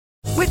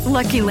With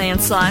Lucky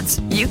Land Slots,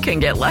 you can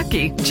get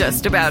lucky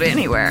just about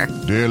anywhere.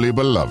 Dearly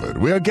beloved,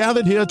 we are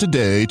gathered here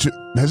today to...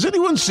 Has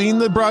anyone seen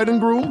the bride and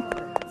groom?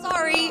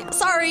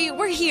 Sorry,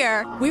 we're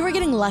here. We were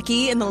getting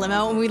lucky in the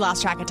limo and we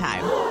lost track of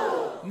time.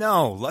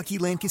 No, Lucky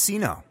Land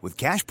Casino, with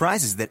cash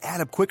prizes that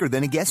add up quicker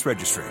than a guest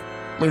registry.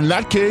 In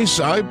that case,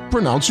 I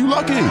pronounce you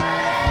lucky.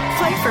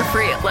 Play for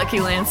free at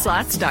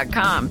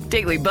LuckyLandSlots.com.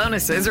 Daily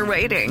bonuses are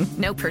waiting.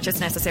 No purchase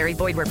necessary.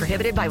 Void where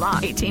prohibited by law.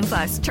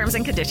 18+. Terms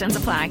and conditions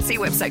apply. See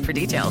website for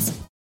details.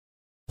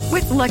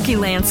 With Lucky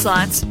Land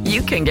Slots,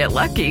 you can get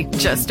lucky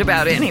just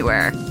about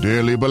anywhere.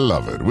 Dearly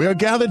beloved, we are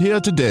gathered here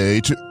today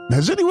to...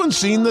 Has anyone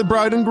seen the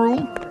bride and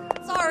groom?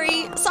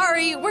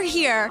 Sorry, we're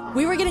here.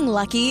 We were getting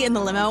lucky in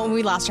the limo and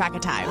we lost track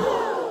of time.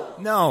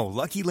 No,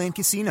 Lucky Land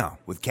Casino,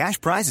 with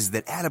cash prizes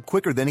that add up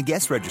quicker than a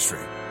guest registry.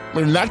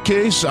 In that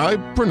case, I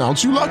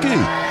pronounce you lucky.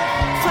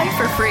 Play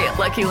for free at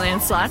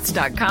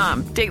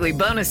LuckyLandSlots.com. Daily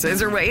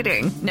bonuses are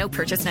waiting. No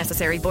purchase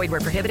necessary. Void where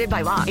prohibited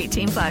by law.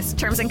 18+.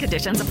 Terms and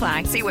conditions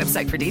apply. See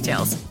website for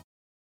details.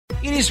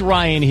 It is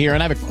Ryan here,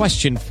 and I have a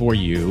question for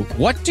you.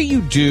 What do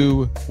you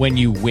do when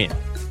you win?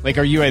 Like,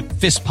 are you a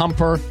fist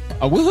pumper,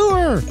 a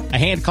woohooer, a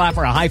hand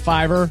clapper, a high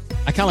fiver?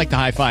 I kind of like the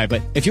high five,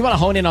 but if you want to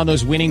hone in on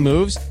those winning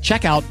moves,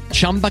 check out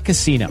Chumba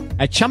Casino.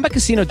 At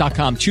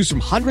ChumbaCasino.com, choose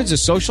from hundreds of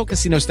social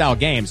casino-style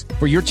games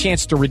for your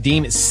chance to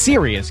redeem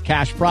serious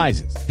cash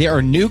prizes. There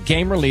are new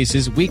game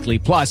releases weekly,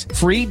 plus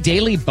free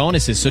daily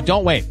bonuses, so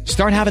don't wait.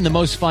 Start having the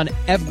most fun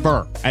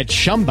ever at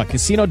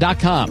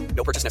ChumbaCasino.com.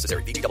 No purchase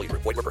necessary. VGW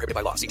Group. Void where prohibited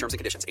by law. See terms and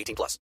conditions.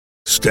 18+.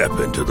 Step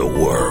into the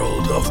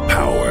world of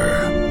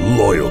power,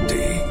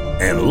 loyalty,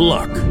 and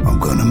luck. I'm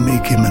gonna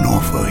make him an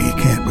offer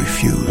he can't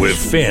refuse. With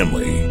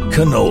family,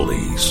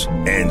 cannolis,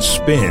 and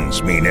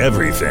spins mean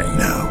everything.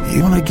 Now,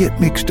 you wanna get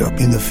mixed up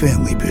in the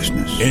family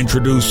business.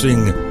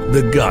 Introducing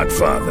The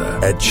Godfather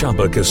at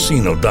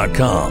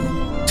ChumbaCasino.com.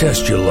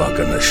 Test your luck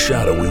in the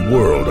shadowy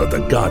world of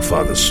The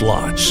Godfather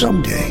slot.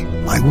 Someday,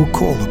 I will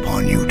call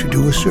upon you to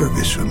do a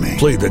service for me.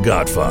 Play The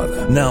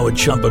Godfather, now at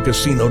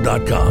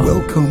ChumbaCasino.com.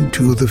 Welcome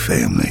to the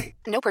family.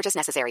 No purchase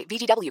necessary.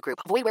 VGW Group.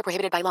 Void where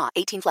prohibited by law.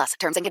 18+.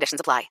 Terms and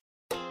conditions apply.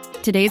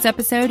 Today's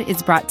episode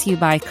is brought to you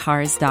by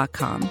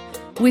Cars.com.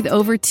 With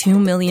over 2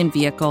 million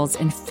vehicles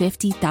and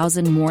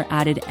 50,000 more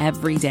added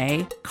every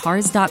day,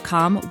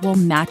 Cars.com will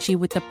match you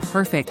with the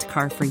perfect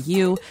car for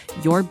you,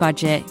 your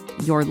budget,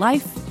 your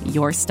life,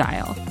 your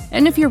style.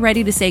 And if you're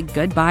ready to say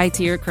goodbye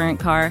to your current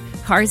car,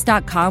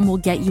 Cars.com will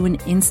get you an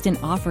instant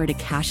offer to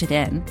cash it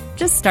in.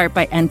 Just start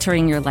by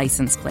entering your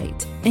license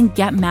plate and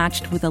get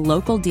matched with a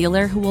local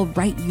dealer who will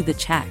write you the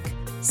check.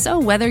 So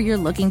whether you're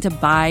looking to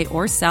buy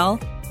or sell,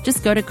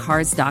 just go to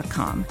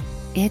Cars.com.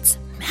 It's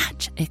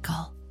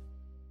magical.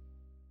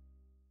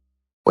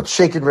 What's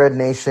shaking, Red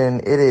Nation?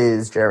 It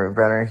is Jeremy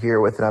Brenner here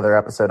with another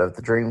episode of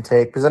The Dream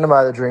Take, presented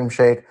by The Dream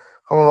Shake,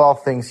 home of all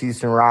things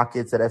Houston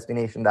Rockets at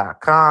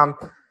SBNation.com.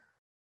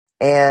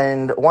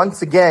 And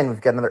once again,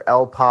 we've got another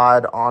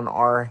L-Pod on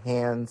our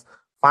hands.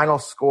 Final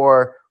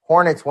score,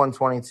 Hornets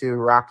 122,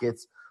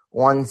 Rockets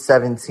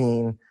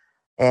 117.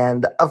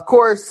 And, of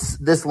course,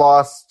 this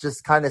loss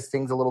just kind of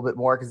stings a little bit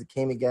more because it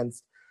came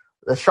against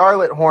the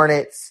Charlotte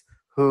Hornets,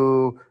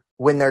 who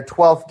win their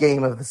 12th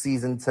game of the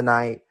season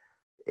tonight.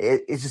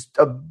 It's just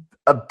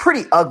a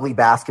pretty ugly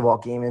basketball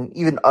game, and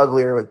even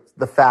uglier with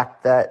the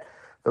fact that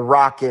the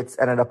Rockets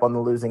ended up on the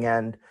losing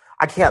end.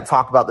 I can't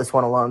talk about this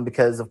one alone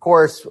because, of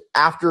course,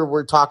 after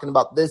we're talking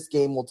about this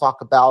game, we'll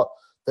talk about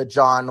the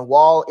John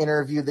Wall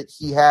interview that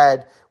he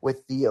had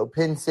with Theo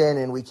Pinson,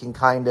 and we can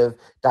kind of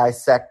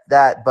dissect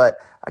that. But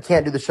I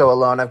can't do the show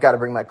alone. I've got to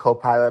bring my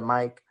co-pilot,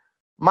 Mike.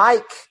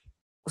 Mike,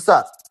 what's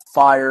up?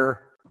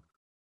 Fire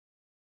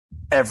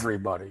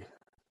everybody.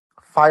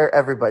 Fire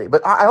everybody,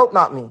 but I hope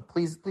not me.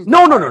 Please.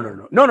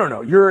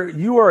 No.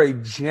 You are a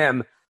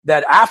gem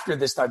that after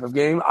this type of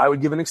game, I would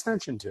give an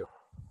extension to.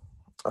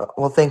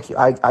 Well, thank you.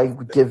 I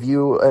would give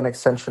you an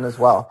extension as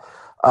well.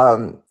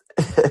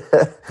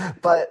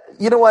 But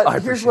you know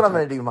what? Here's what I'm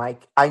going to do,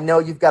 Mike. I know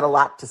you've got a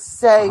lot to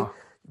say.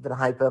 You've been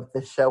hyping up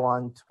this show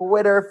on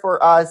Twitter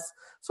for us.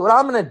 So what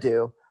I'm going to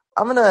do,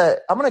 I'm going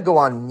to go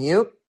on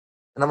mute,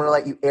 and I'm going to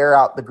let you air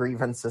out the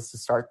grievances to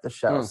start the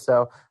show.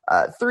 So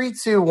 3,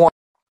 2, 1.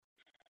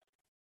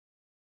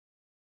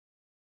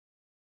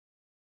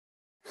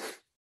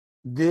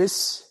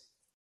 This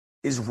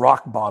is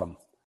rock bottom.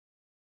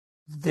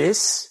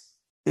 This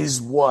is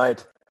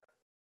what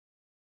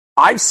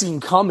I've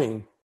seen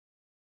coming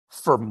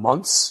for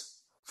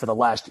months, for the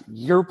last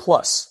year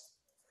plus.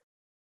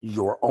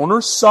 Your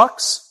owner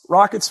sucks,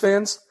 Rockets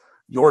fans.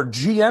 Your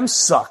GM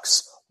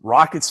sucks,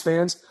 Rockets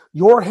fans.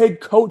 Your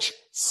head coach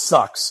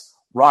sucks,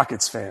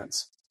 Rockets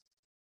fans.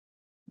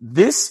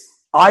 This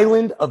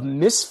island of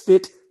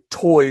misfit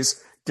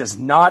toys does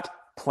not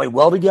play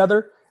well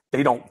together.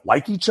 They don't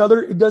like each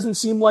other, it doesn't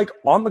seem like,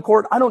 on the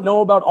court. I don't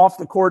know about off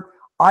the court.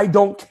 I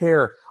don't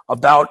care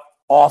about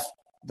off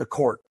the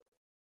court.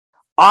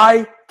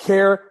 I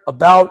care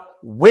about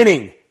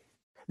winning.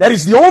 That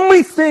is the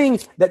only thing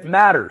that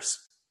matters.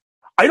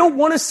 I don't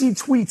want to see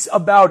tweets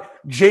about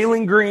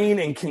Jalen Green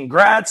and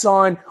congrats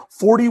on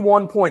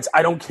 41 points.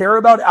 I don't care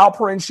about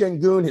Alperen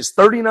Şengün, his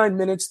 39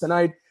 minutes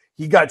tonight.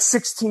 He got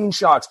 16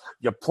 shots.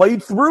 You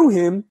played through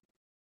him.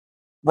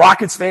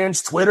 Rockets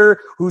fans, Twitter,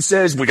 who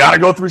says, we got to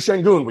go through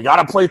Şengün. We got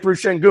to play through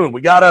Şengün.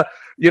 We got to,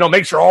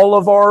 make sure all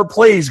of our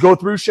plays go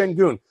through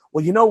Şengün.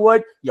 Well, you know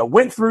what? You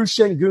went through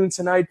Şengün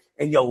tonight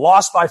and you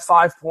lost by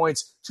 5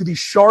 points to the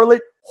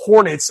Charlotte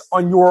Hornets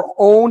on your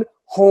own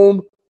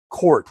home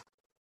court.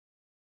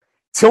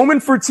 Tillman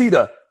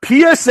Fertitta,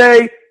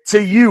 PSA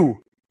to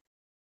you.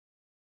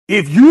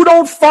 If you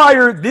don't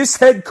fire this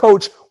head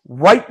coach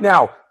right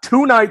now,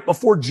 tonight,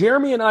 before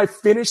Jeremy and I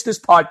finish this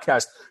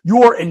podcast,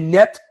 you are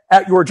inept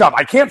at your job.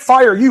 I can't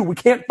fire you. We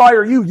can't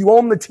fire you. You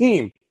own the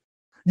team.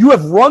 You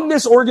have run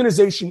this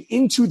organization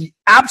into the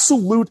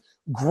absolute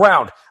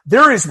ground.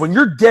 There is, when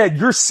you're dead,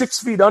 you're 6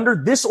 feet under.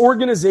 This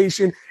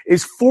organization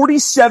is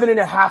 47 and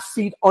a half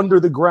feet under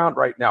the ground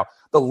right now.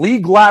 The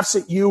league laughs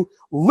at you.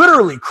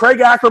 Literally, Craig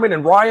Ackerman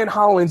and Ryan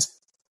Hollins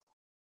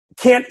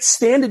can't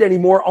stand it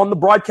anymore on the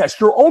broadcast.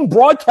 Your own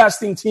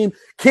broadcasting team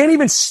can't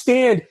even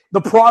stand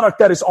the product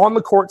that is on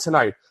the court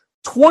tonight.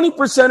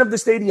 20% of the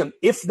stadium,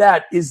 if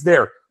that, is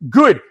there.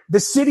 Good.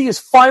 The city is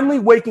finally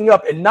waking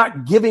up and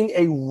not giving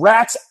a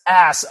rat's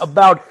ass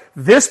about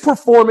this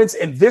performance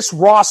and this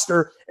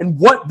roster and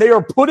what they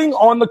are putting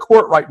on the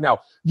court right now.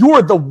 You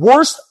are the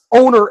worst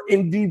owner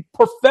in the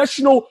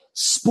professional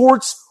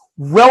sports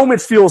realm,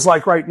 it feels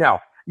like right now.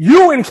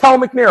 You and Cal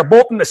McNair,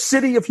 both in the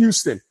city of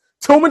Houston.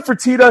 Tillman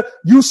Fertitta,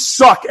 you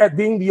suck at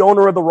being the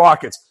owner of the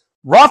Rockets.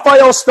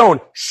 Raphael Stone,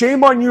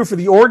 shame on you for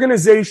the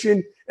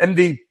organization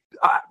and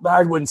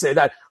I wouldn't say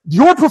that.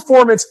 Your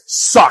performance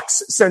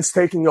sucks since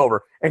taking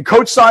over. And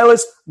Coach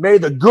Silas, may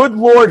the good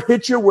Lord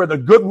hit you where the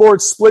good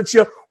Lord splits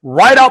you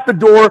right out the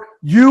door.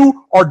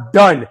 You are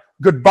done.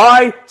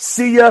 Goodbye.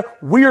 See ya.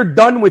 We are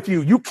done with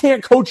you. You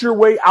can't coach your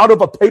way out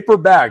of a paper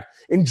bag.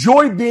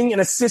 Enjoy being an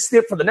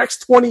assistant for the next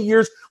 20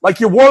 years like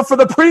you were for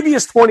the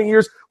previous 20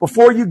 years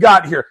before you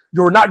got here.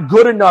 You're not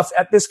good enough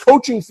at this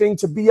coaching thing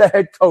to be a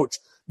head coach.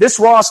 This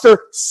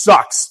roster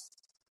sucks.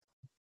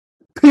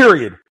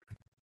 Period.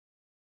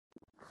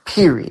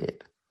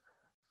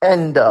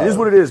 And it is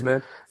what it is,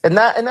 man. And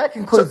that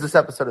concludes this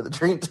episode of the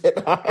Dream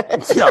Tip.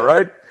 Yeah,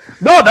 right.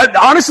 No, that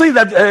honestly,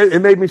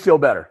 it made me feel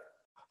better.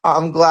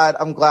 I'm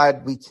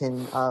glad we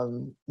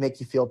can make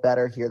you feel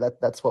better here.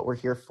 That's what we're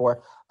here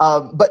for.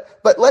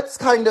 But let's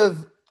kind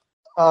of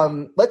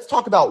let's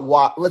talk about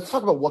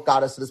what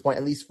got us to this point,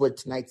 at least for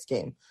tonight's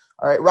game.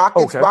 All right,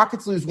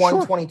 Rockets lose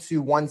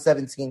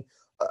 122-117.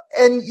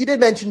 And you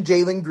did mention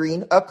Jalen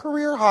Green, a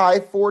career high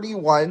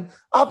 41.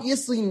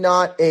 Obviously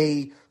not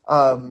a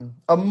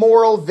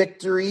moral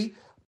victory.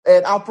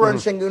 And Alperen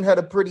Şengün had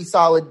a pretty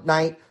solid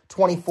night,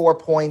 24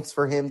 points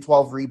for him,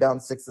 12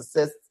 rebounds, 6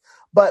 assists.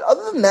 But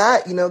other than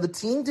that, the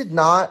team did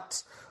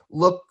not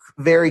look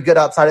very good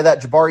outside of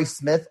that. Jabari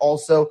Smith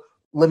also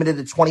limited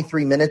to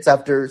 23 minutes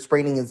after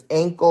spraining his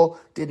ankle,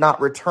 did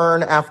not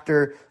return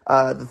after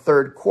the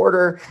third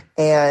quarter.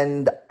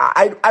 And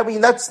I mean,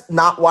 that's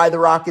not why the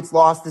Rockets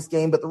lost this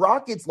game, but the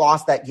Rockets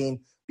lost that game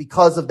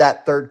because of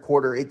that third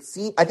quarter.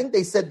 I think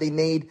they said they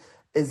made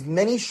as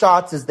many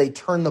shots as they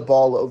turned the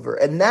ball over.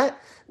 And that,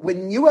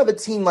 when you have a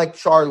team like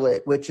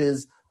Charlotte, which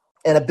is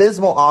an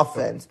abysmal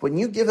offense, when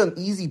you give them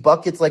easy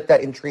buckets like that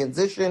in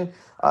transition,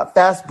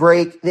 fast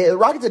break, the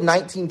Rockets had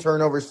 19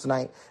 turnovers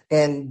tonight,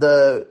 and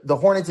the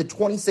Hornets had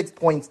 26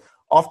 points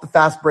off the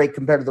fast break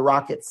compared to the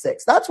Rockets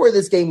 6. That's where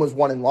this game was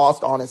won and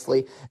lost,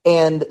 honestly,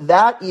 and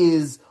that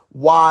is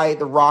why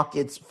the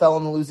Rockets fell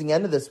on the losing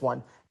end of this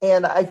one.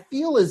 And I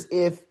feel as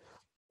if,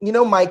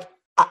 Mike,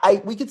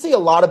 we could say a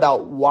lot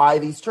about why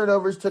these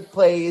turnovers took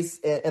place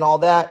and all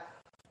that,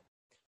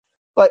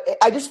 but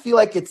I just feel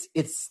like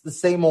it's the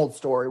same old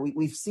story.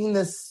 We've seen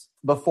this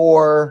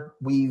before.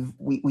 We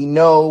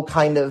know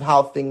kind of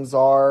how things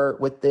are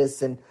with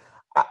this, and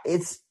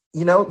it's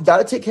got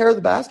to take care of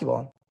the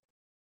basketball.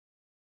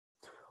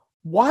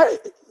 Why?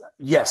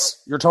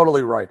 Yes, you're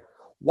totally right.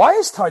 Why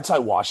is Ty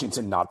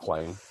Washington not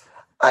playing?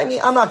 I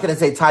mean, I'm not going to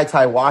say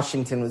Ty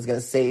Washington was going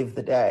to save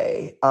the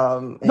day.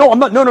 No, I'm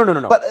not. No.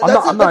 But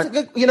that's a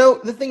good.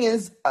 The thing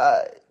is,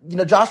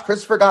 Josh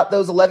Christopher got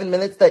those 11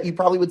 minutes that you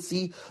probably would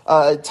see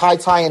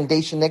Ty and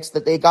Daisha Nix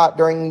that they got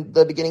during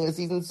the beginning of the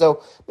season.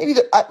 So maybe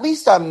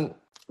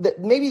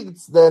maybe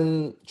it's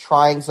them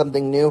trying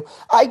something new.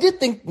 I did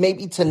think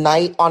maybe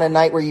tonight, on a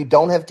night where you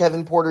don't have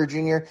Kevin Porter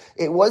Jr.,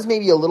 it was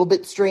maybe a little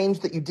bit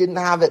strange that you didn't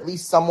have at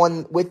least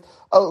someone with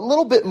a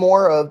little bit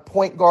more of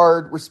point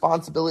guard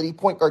responsibility,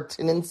 point guard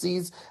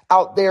tendencies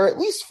out there, at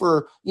least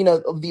for,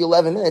 the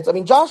 11 minutes. I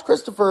mean, Josh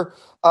Christopher,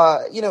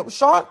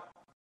 shot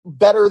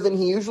better than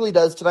he usually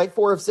does tonight,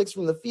 4 of 6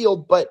 from the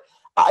field, but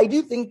I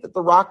do think that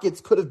the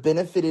Rockets could have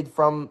benefited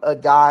from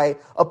a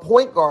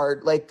point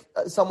guard, like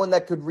someone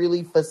that could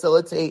really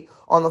facilitate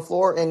on the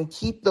floor and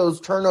keep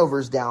those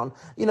turnovers down.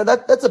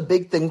 That's a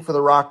big thing for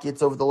the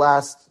Rockets over the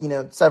last,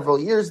 several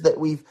years that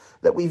we've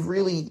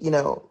really,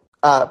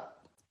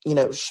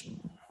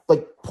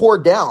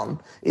 poured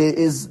down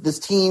is this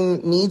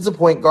team needs a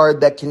point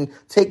guard that can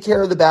take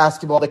care of the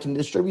basketball, that can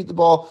distribute the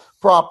ball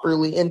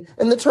properly. And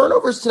the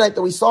turnovers tonight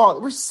that we saw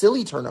were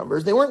silly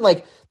turnovers. They weren't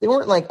like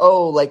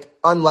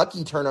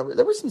unlucky turnovers.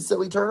 There were some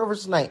silly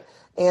turnovers tonight.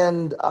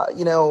 And,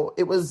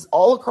 it was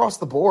all across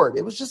the board.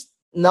 It was just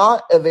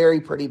not a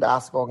very pretty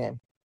basketball game.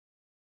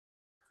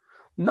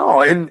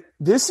 No, and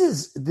this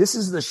is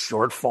the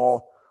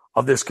shortfall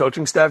of this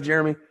coaching staff,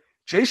 Jeremy.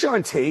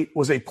 Jayshawn Tate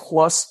was a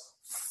plus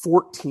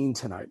 14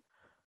 tonight.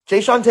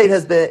 Jayshawn Tate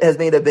has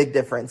made a big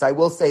difference. I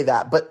will say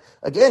that. But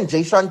again,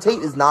 Jayshawn Tate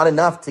is not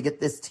enough to get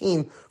this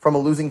team from a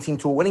losing team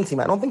to a winning team.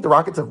 I don't think the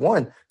Rockets have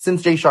won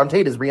since Jayshawn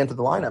Tate has re-entered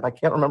the lineup. I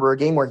can't remember a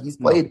game where he's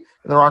played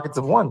and the Rockets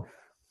have won.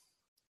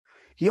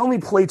 He only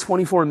played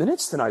 24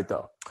 minutes tonight,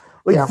 though.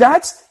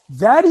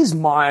 That is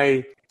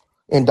my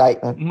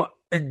indictment.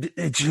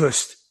 It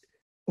just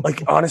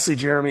honestly,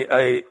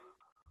 Jeremy,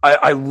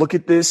 I look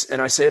at this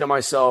and I say to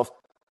myself,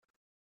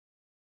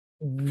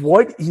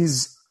 what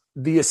is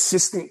the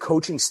assistant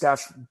coaching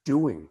staff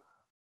doing?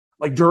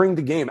 During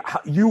the game,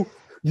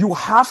 you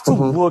have to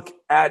look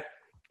at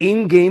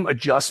in-game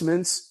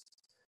adjustments.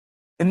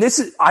 And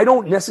I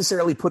don't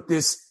necessarily put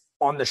this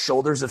on the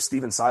shoulders of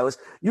Steven Silas.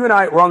 You and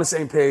I, we're on the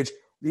same page.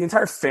 The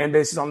entire fan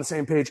base is on the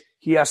same page.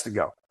 He has to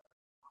go.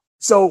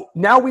 So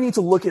now we need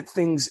to look at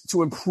things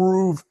to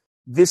improve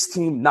this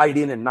team night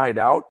in and night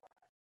out.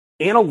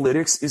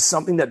 Analytics is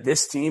something that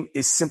this team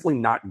is simply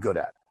not good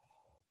at.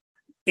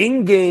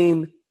 In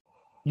game,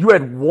 you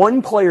had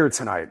one player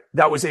tonight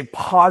that was a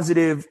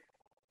positive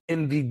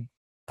in the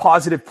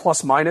positive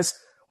plus minus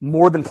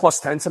more than plus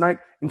 10 tonight.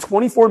 In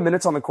 24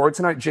 minutes on the court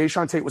tonight,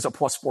 Jayshawn Tate was a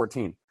plus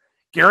 14.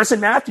 Garrison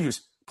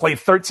Matthews played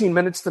 13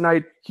 minutes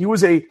tonight. He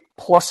was a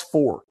plus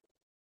 4.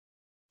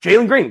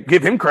 Jalen Green,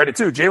 give him credit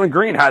too. Jalen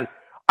Green had,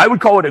 I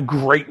would call it a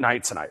great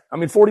night tonight.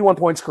 41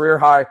 points, career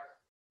high.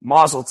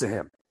 Mazel to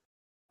him.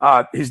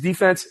 His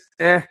defense,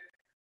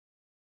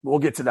 we'll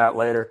get to that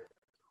later.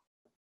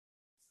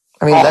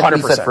 That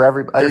can be said for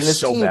everybody. They're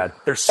so bad.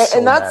 They're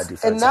so bad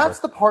defensively. And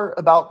that's the part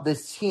about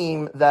this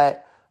team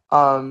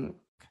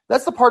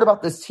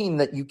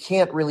that you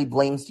can't really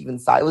blame Steven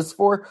Silas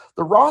for.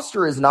 The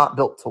roster is not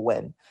built to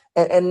win.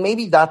 And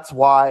maybe that's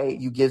why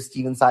you give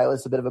Steven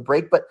Silas a bit of a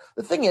break. But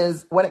the thing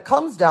is, when it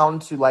comes down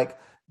to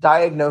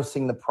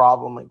diagnosing the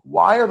problem,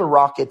 why are the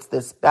Rockets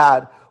this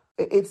bad?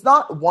 It's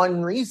not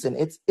one reason.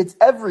 It's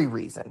every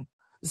reason.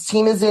 This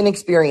team is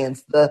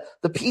inexperienced. The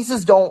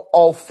pieces don't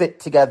all fit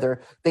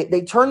together.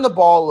 They turn the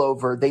ball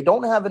over. They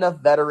don't have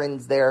enough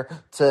veterans there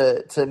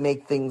to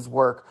make things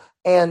work.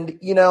 And,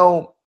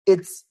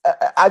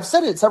 I've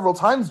said it several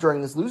times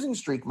during this losing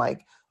streak,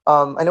 Mike.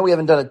 I know we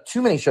haven't done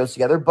too many shows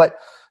together, but,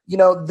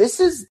 this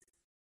is,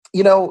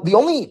 the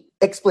only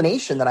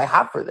explanation that I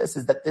have for this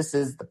is that this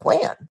is the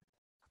plan.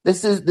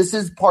 This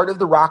is part of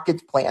the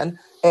Rockets' plan.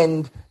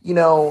 And,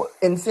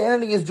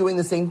 insanity is doing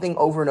the same thing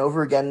over and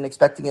over again and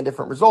expecting a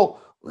different result.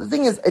 The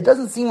thing is, it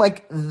doesn't seem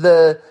like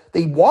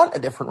they want a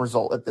different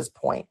result at this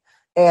point.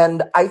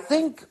 And I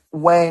think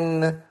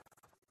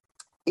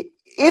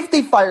if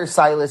they fire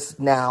Silas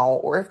now,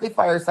 or if they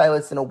fire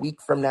Silas in a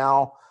week from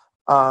now,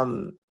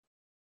 it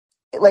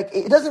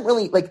doesn't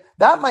really,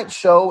 that might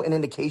show an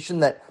indication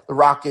that the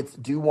Rockets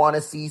do want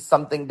to see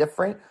something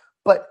different.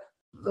 But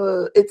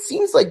it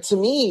seems like to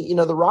me,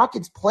 the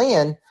Rockets'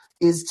 plan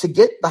is to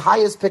get the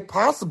highest pick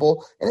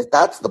possible. And if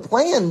that's the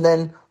plan,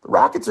 then the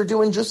Rockets are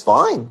doing just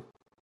fine.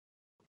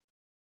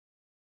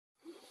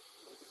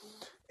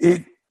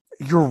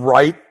 You're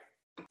right.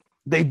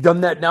 They've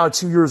done that now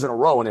 2 years in a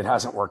row, and it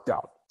hasn't worked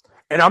out.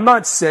 And I'm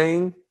not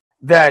saying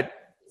that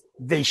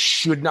they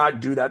should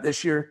not do that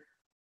this year.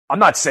 I'm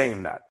not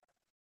saying that.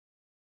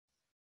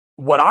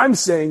 What I'm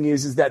saying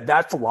is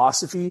that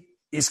philosophy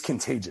is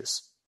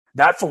contagious.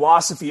 That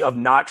philosophy of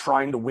not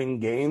trying to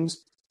win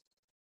games,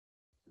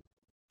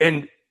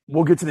 and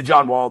we'll get to the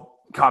John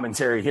Wall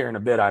commentary here in a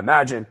bit, I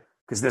imagine,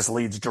 because this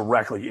leads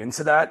directly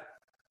into that,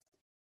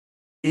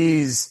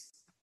 is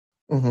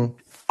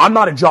I'm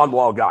not a John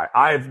Wall guy.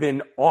 I've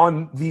been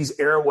on these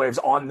airwaves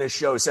on this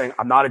show saying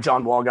I'm not a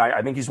John Wall guy.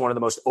 I think he's one of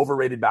the most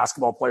overrated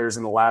basketball players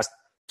in the last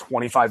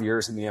 25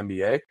 years in the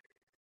NBA.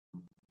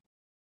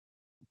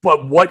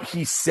 But what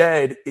he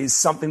said is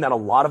something that a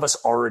lot of us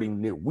already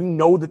knew. We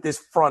know that this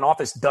front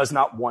office does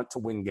not want to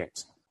win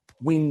games.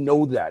 We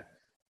know that.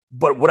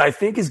 But what I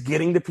think is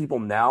getting to people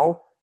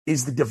now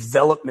is the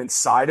development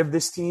side of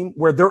this team,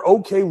 where they're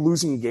okay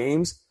losing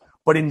games,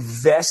 but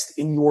invest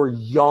in your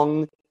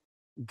young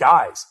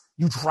guys.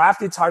 You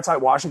drafted Ty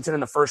Washington in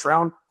the first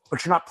round,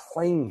 but you're not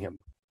playing him.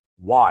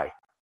 Why?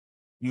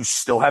 You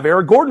still have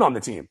Eric Gordon on the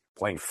team,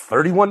 playing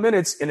 31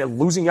 minutes in a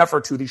losing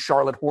effort to the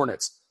Charlotte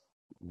Hornets.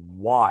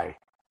 Why?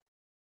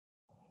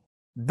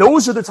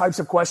 Those are the types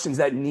of questions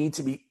that need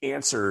to be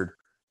answered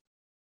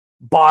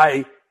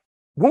by,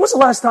 when was the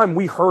last time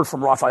we heard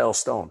from Raphael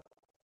Stone?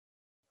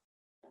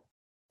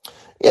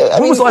 Yeah,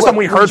 when was the last time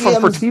we heard from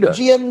Fertitta?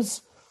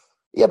 GMs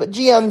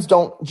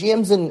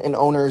and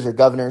owners or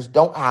governors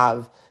don't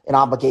have an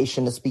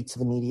obligation to speak to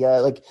the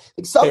media. Like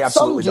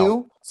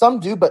some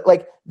do, but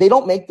like they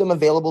don't make them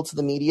available to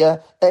the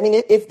media. I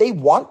mean, if they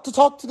want to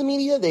talk to the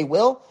media, they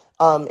will.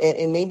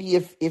 And maybe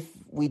if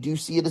we do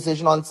see a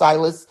decision on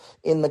Silas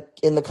in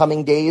the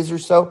coming days or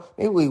so,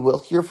 maybe we will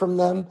hear from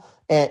them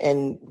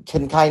and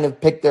can kind of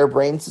pick their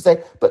brains to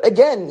say. But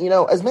again,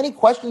 as many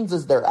questions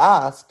as they're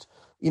asked,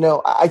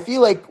 I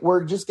feel like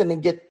we're just going to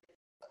get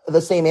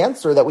the same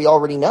answer that we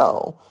already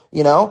know,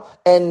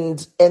 and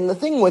the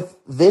thing with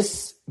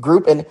this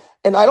group, and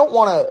I don't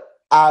want to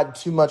add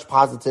too much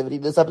positivity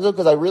to this episode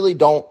because I really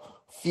don't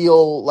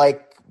feel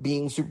like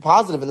being super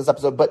positive in this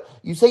episode, but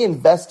you say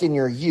invest in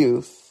your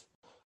youth.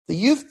 The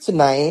youth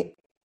tonight,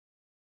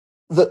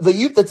 the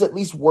youth that's at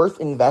least worth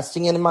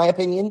investing in my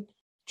opinion,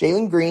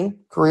 Jalen Green,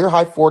 career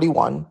high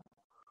 41.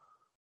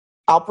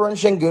 Alperen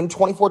Şengün,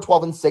 24,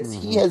 12, and 6.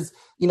 Mm-hmm. He has,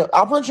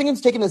 Alperen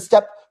Şengün's taken a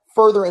step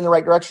further in the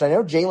right direction. I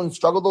know Jalen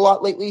struggled a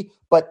lot lately,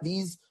 but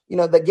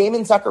the game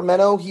in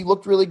Sacramento, he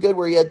looked really good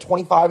where he had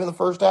 25 in the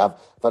first half.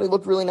 I thought he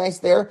looked really nice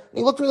there. And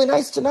he looked really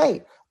nice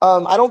tonight.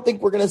 I don't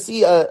think we're going to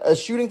see a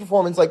shooting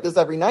performance like this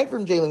every night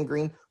from Jalen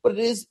Green, but it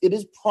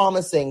is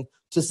promising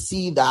to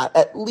see that.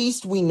 At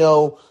least we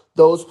know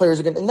those players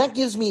are going to, and that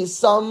gives me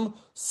some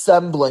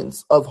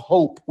semblance of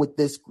hope with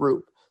this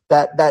group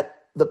that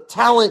the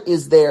talent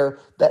is there,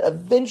 that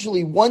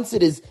eventually once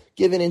it is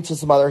given into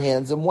some other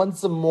hands and once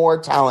some more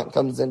talent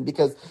comes in,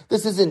 because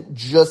this isn't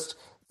just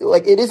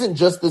it isn't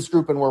just this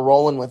group and we're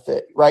rolling with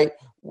it, right?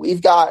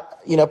 We've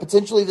got,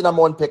 potentially the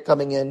number one pick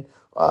coming in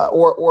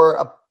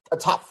or a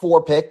top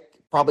 4 pick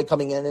probably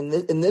coming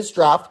in this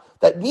draft.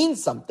 That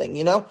means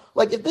something,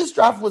 like if this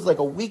draft was like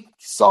a weak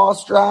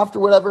sauce draft or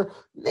whatever,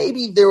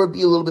 maybe there would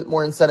be a little bit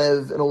more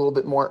incentive and a little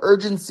bit more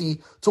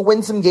urgency to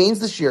win some games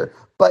this year.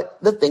 But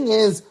the thing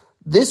is,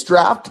 this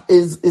draft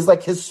is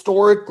like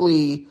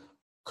historically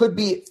could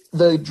be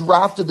the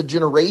draft of the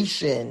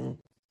generation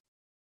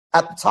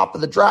at the top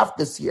of the draft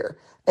this year.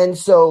 And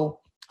so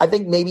I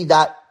think maybe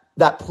that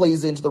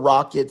plays into the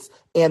Rockets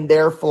and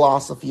their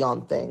philosophy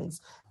on things.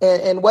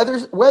 And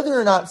whether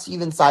or not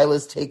Steven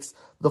Silas takes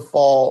the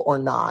fall or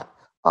not.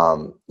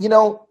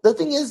 The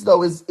thing is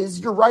though, is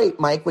you're right,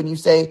 Mike, when you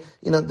say,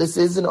 this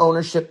is an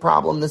ownership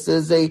problem. This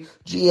is a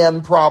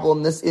GM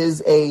problem. This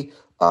is a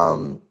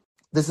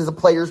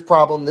player's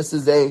problem. This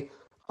is a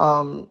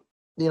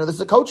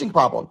coaching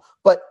problem,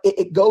 but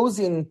it goes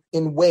in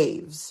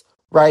waves,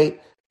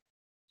 right?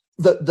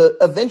 The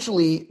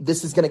eventually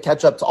this is going to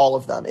catch up to all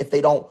of them if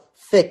they don't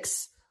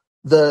fix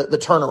the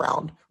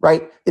turnaround,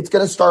 right? It's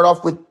going to start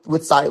off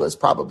with Silas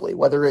probably,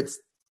 whether it's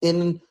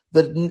in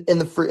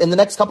the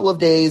next couple of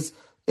days,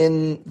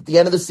 in the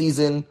end of the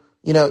season,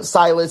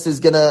 Silas is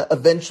going to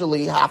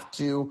eventually have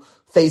to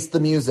face the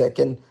music,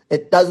 and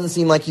it doesn't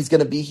seem like he's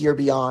going to be here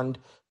beyond,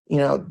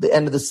 the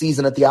end of the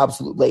season at the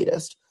absolute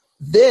latest.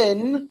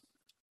 Then,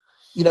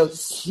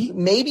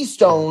 maybe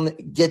Stone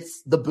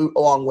gets the boot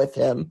along with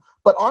him.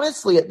 But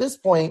honestly, at this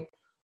point,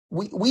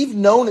 we've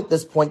known at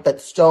this point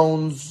that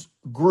Stone's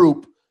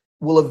group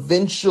will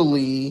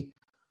eventually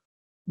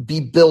be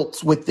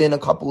built within a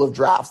couple of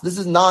drafts. This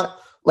is not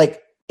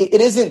like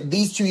it isn't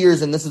these 2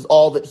 years and this is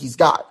all that he's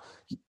got.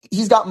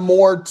 He's got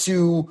more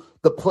to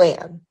the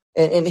plan,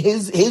 and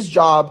his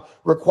job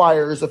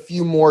requires a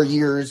few more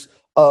years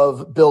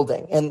of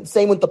building. And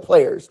same with the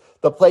players.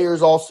 The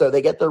players also,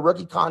 they get their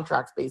rookie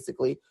contracts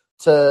basically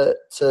to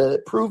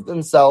prove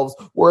themselves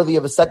worthy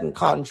of a second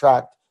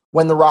contract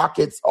when the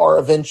Rockets are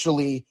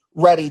eventually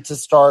ready to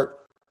start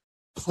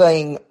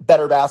playing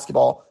better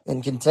basketball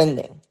and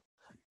contending.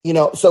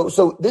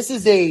 So this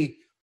is a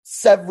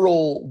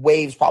several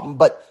waves problem,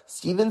 but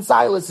Steven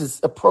Silas is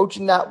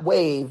approaching that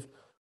wave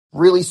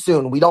really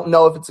soon. We don't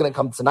know if it's going to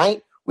come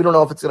tonight. We don't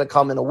know if it's going to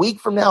come in a week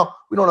from now.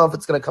 We don't know if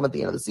it's going to come at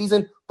the end of the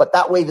season, but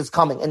that wave is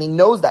coming, and he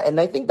knows that. And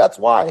I think that's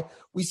why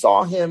we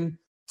saw him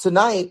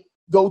tonight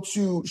go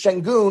to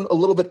Şengün a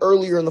little bit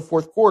earlier in the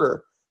fourth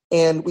quarter.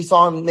 And we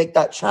saw him make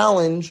that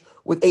challenge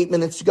with 8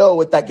 minutes to go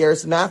with that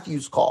Garrison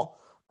Matthews call.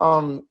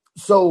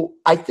 So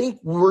I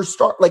think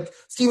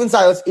Steven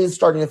Silas is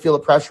starting to feel the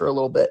pressure a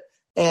little bit.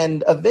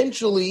 And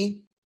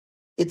eventually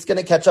it's going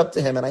to catch up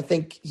to him. And I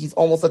think he's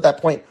almost at that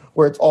point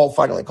where it's all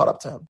finally caught up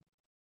to him.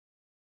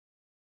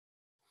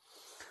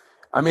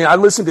 I mean, I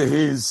listened to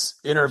his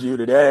interview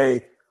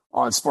today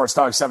on Sports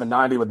Talk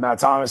 790 with Matt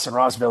Thomas and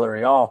Ross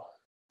Villarreal.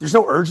 There's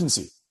no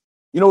urgency.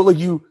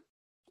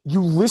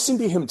 You listen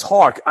to him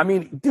talk. I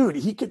mean, dude,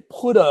 he could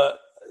put a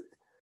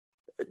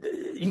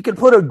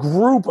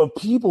group of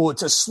people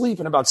to sleep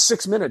in about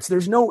 6 minutes.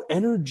 There's no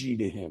energy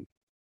to him.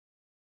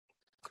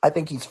 I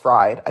think he's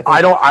fried.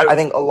 I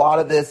think a lot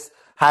of this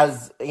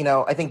has,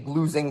 I think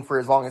losing for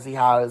as long as he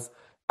has,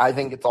 I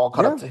think it's all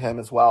caught up to him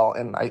as well.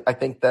 And I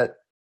think that,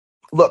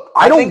 look,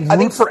 I don't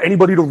root for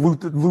anybody to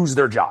lose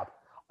their job.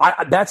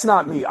 That's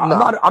not me.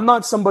 I'm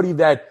not somebody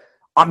that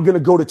I'm going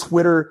to go to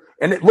Twitter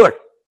and look,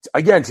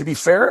 again, to be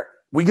fair,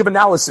 we give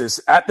analysis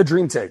at the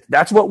Dream Take.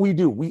 That's what we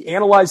do. We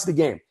analyze the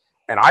game.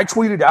 And I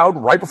tweeted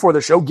out right before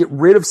the show, get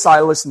rid of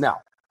Silas now.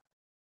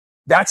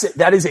 That's it.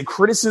 That is a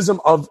criticism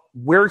of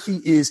where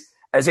he is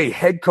as a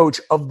head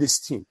coach of this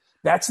team.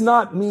 That's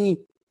not me.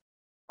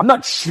 I'm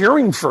not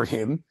cheering for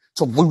him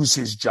to lose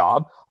his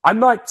job. I'm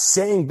not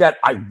saying that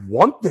I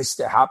want this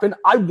to happen.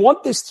 I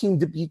want this team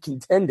to be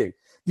contending.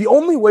 The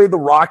only way the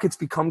Rockets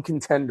become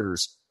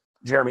contenders,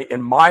 Jeremy,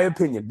 in my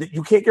opinion, that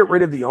you can't get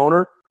rid of the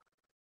owner.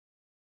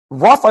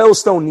 Rafael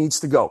Stone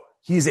needs to go.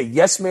 He's a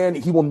yes man.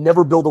 He will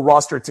never build a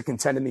roster to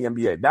contend in the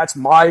NBA. That's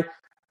my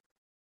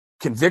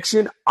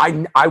conviction.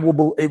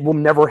 It will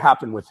never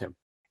happen with him.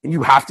 And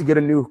you have to get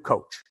a new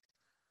coach.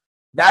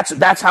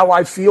 That's how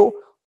I feel.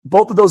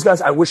 Both of those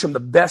guys, I wish them the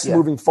best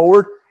moving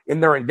forward in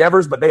their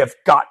endeavors, but they have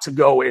got to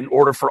go in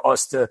order for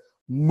us to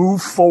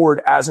move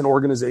forward as an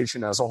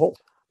organization as a whole.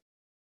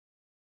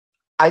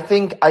 I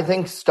think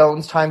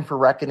Stone's time for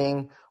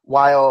reckoning,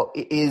 while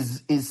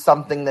is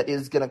something that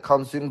is going to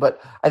come soon, but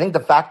I think the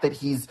fact that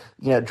he's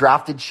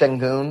drafted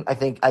Şengün, I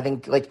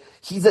think like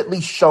he's at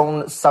least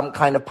shown some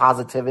kind of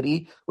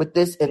positivity with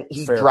this, and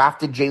he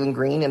drafted Jalen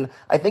Green, and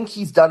I think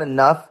he's done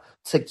enough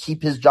to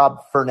keep his job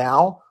for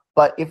now.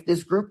 But if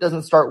this group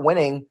doesn't start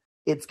winning,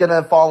 it's going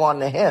to fall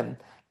onto him.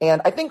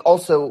 And I think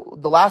also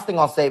the last thing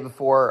I'll say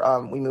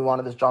before we move on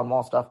to this John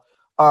Wall stuff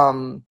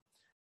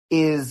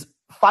is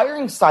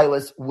firing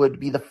Silas would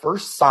be the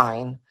first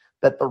sign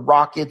that the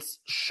Rockets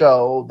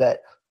show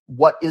that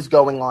what is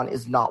going on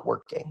is not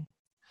working.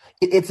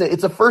 It's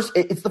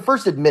the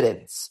first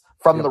admittance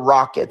from the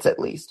Rockets, at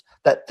least,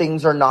 that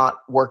things are not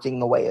working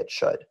the way it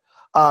should.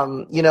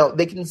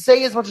 They can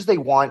say as much as they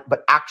want,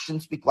 but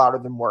actions speak louder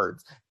than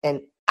words.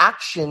 And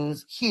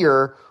actions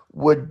here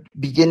would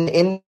begin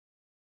in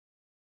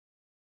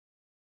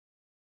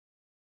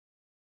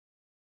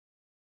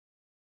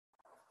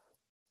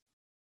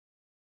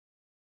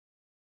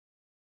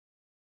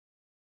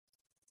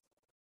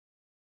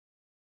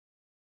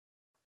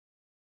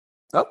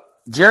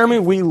Jeremy,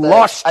 we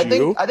lost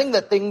you. I think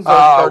that things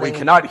are starting. We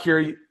cannot hear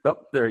you. Oh,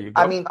 there you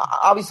go. I mean,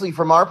 obviously,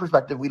 from our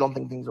perspective, we don't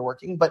think things are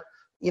working, but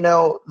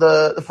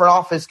the front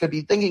office could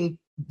be thinking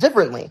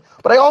differently.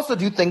 But I also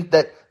do think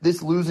that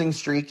this losing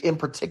streak, in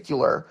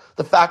particular,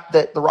 the fact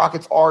that the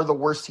Rockets are the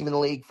worst team in the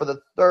league for the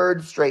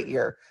third straight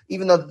year,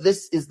 even though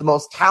this is the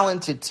most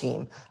talented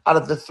team out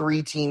of the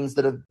three teams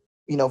that have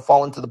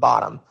fallen to the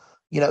bottom.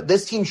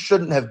 This team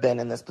shouldn't have been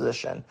in this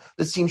position.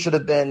 This team should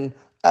have been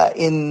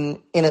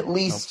in at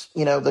least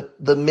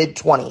the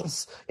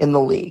mid-20s in the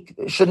league.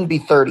 It shouldn't be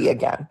 30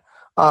 again.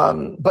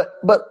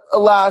 But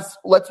alas,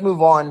 let's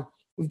move on.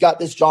 We've got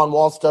this John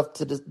Wall stuff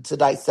to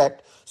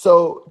dissect.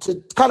 So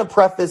to kind of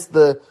preface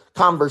the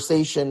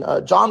conversation,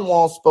 John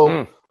Wall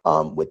spoke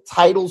with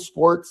Tidal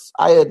Sports.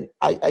 I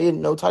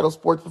didn't know Tidal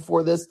Sports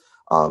before this,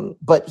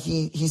 but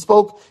he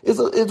spoke. It's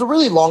a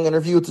really long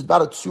interview. It's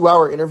about a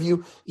 2-hour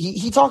interview.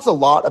 He talks a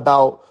lot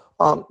about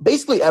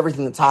basically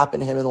everything that's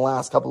happened to him in the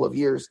last couple of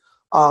years.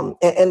 But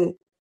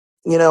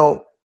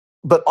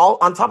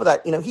on top of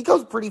that, he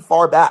goes pretty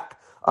far back.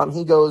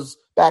 He goes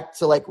back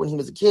to like when he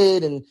was a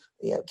kid and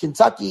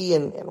Kentucky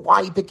and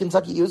why he picked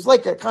Kentucky. It was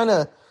like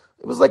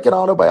an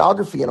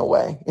autobiography in a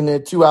way in a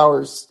 2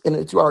 hours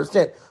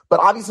stint. But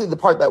obviously the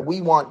part that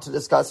we want to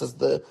discuss as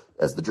the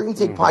Dream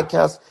Take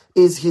podcast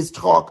is his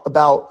talk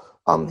about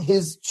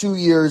his 2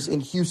 years in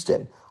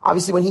Houston.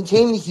 Obviously when he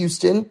came to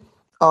Houston,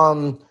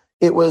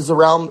 it was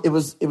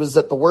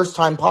at the worst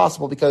time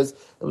possible because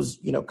it was,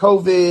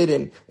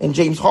 COVID and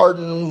James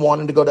Harden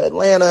wanted to go to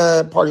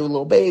Atlanta, party with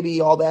Lil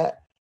Baby, all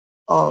that.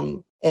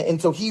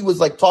 And so he was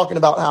like talking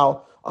about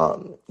how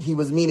he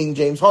was meeting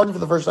James Harden for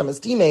the first time as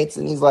teammates.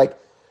 And he's like,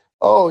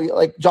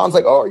 John's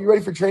like, oh, are you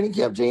ready for training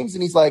camp, James?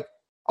 And he's like,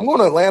 I'm going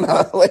to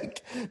Atlanta.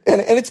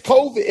 And it's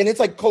COVID, and it's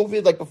like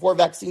COVID, like before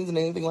vaccines and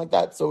anything like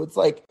that. So it's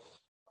like,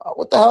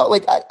 what the hell?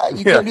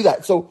 You can't do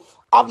that. So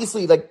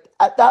obviously, like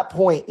at that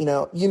point,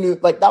 you knew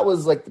like that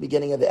was like the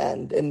beginning of the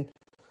end and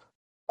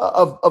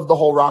of the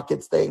whole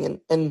Rockets thing.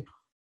 And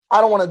I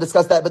don't want to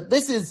discuss that, but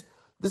this is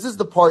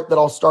the part that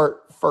I'll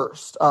start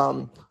first.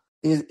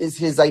 Is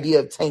his idea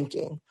of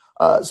tanking.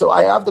 So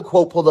I have the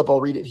quote pulled up.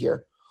 I'll read it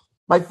here.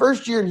 My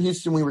first year in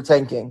Houston, we were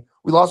tanking.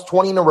 We lost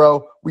 20 in a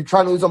row. We were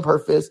trying to lose on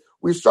purpose.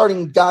 We were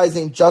starting guys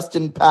named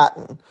Justin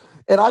Patton.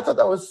 And I thought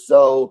that was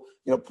so,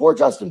 poor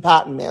Justin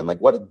Patton, man. Like,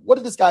 what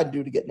did this guy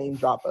do to get name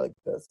dropped like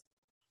this?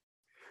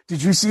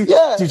 Did you see his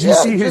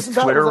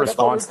Justin Twitter like,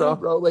 response, though?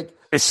 Bro. Like,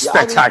 it's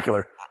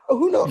spectacular.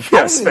 Who knows?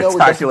 Yeah,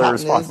 spectacular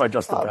response by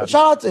Justin Patton. But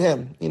shout out to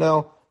him,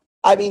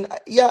 I mean, right.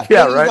 He's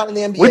not in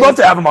the NBA. We'd love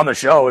to have him on the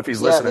show if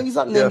he's listening. Maybe he's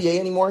not in the NBA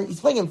anymore. He's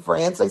playing in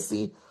France, I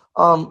see.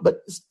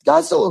 But this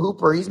guy's still a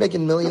hooper. He's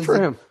making millions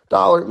of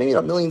dollars, maybe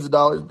not millions of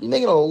dollars. He's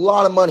making a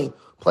lot of money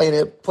playing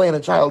a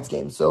child's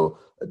game. So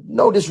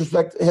no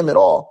disrespect to him at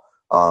all.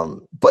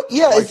 But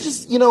yeah, it's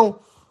just,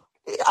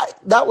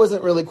 that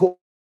wasn't really cool.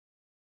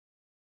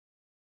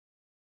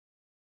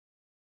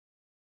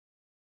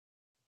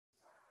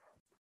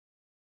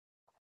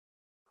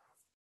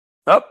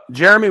 Oh,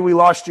 Jeremy, we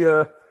lost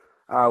you.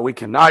 We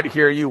cannot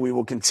hear you. We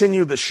will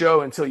continue the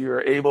show until you're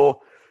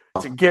able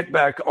to get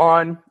back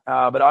on.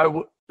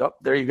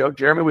 There you go.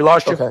 Jeremy, we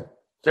lost you. Okay.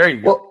 There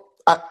you go.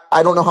 Well,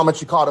 I don't know how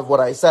much you caught of what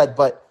I said,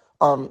 but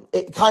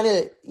it kind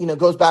of,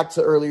 goes back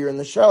to earlier in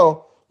the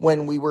show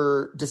when we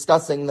were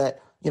discussing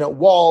that,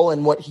 Wall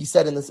and what he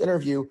said in this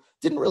interview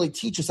didn't really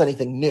teach us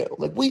anything new.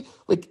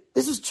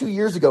 This is 2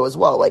 years ago as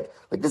well. Like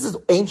this is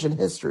ancient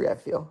history, I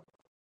feel.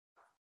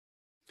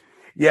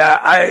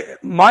 Yeah,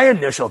 my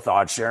initial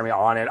thoughts, Jeremy,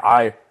 on it,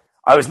 I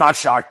was not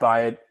shocked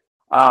by it.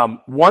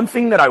 One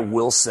thing that I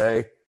will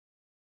say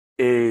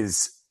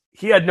is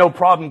he had no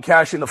problem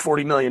cashing the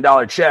 $40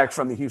 million check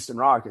from the Houston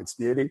Rockets,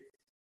 did he?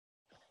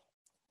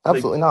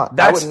 Absolutely not.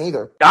 I wouldn't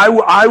either.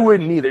 I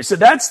wouldn't either. So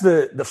that's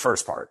the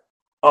first part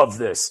of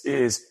this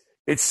is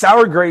it's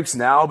sour grapes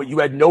now, but you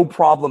had no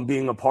problem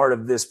being a part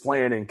of this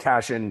plan and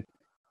cashing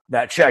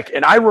that check.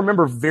 And I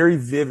remember very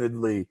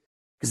vividly,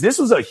 because this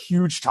was a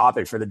huge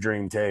topic for the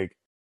Dream Take,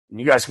 and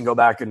you guys can go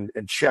back and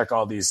check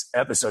all these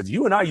episodes.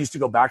 You and I used to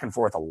go back and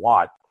forth a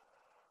lot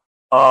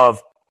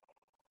of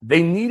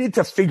they needed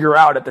to figure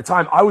out at the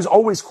time. I was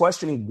always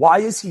questioning, why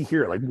is he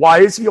here? Like,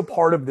 why is he a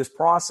part of this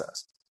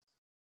process?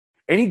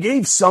 And he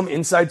gave some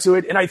insight to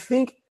it. And I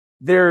think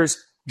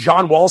there's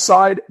John Wall's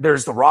side,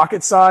 there's the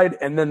Rocket side,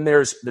 and then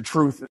there's the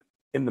truth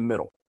in the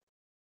middle.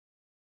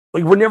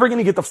 Like, we're never going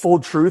to get the full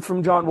truth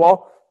from John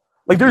Wall.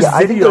 Like, there's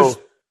video.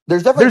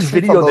 There's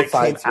video that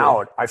came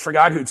out. I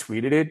forgot who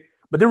tweeted it,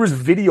 but there was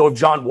video of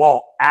John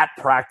Wall at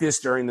practice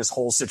during this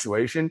whole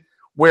situation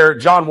where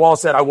John Wall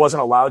said, I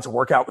wasn't allowed to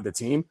work out with the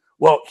team.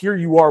 Well, here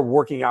you are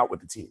working out with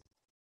the team.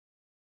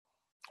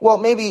 Well,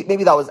 maybe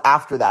that was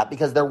after that,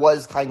 because there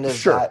was kind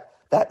of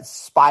that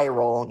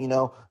spiral,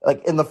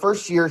 like in the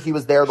first year he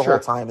was there the whole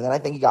time. And then I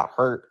think he got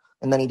hurt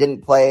and then he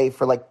didn't play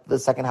for like the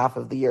second half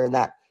of the year in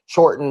that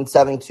shortened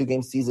 72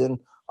 game season.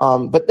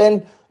 But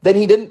then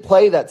he didn't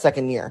play that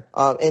second year.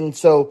 And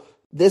so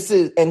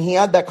and he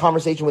had that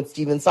conversation with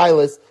Steven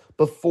Silas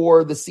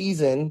before the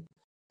season.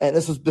 And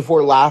this was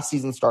before last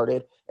season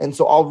started. And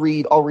so I'll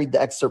read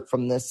the excerpt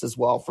from this as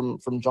well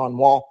from John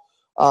Wall.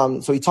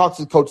 So he talked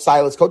to Coach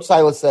Silas. Coach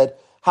Silas said,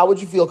 "How would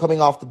you feel coming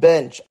off the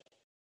bench?"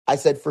 I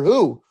said, "For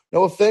who?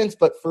 No offense,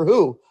 but for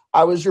who?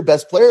 I was your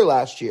best player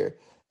last year."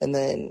 And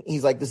then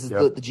he's like, "This is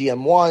the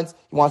GM wants.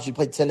 He wants you to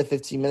play 10 to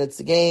 15 minutes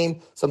a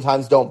game.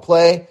 Sometimes don't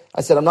play."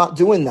 I said, "I'm not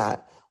doing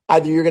that.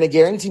 Either you're going to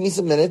guarantee me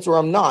some minutes or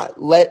I'm not.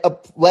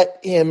 Let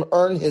him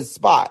earn his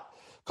spot."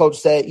 Coach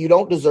said, "You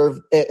don't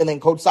deserve," and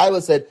then Coach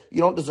Silas said, "You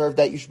don't deserve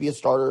that. You should be a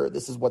starter.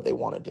 This is what they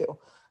want to do."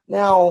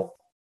 Now,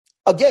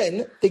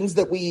 again, things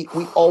that we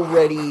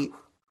already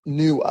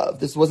knew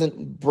of. This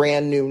wasn't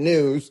brand new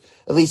news,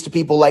 at least to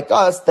people like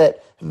us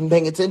that have been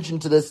paying attention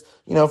to this,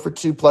 for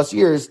 2+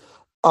 years.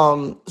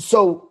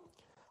 So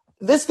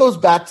this goes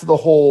back to the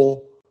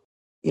whole,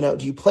 do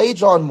you play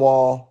John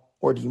Wall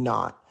or do you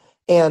not?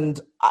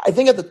 And I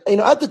think at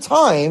the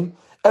time,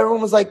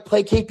 everyone was like,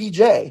 play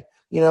KPJ.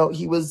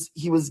 He was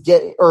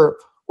getting, or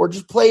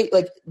just play,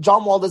 like,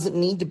 John Wall doesn't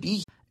need to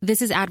be.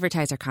 This is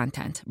advertiser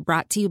content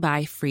brought to you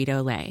by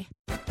Frito-Lay.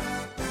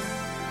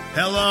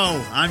 Hello,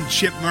 I'm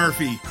Chip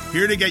Murphy,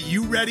 here to get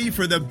you ready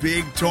for the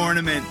big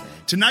tournament.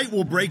 Tonight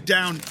we'll break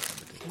down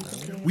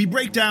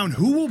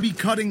who will be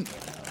cutting.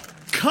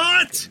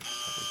 Cut!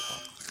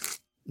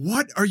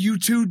 What are you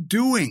two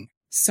doing?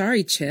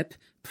 Sorry, Chip.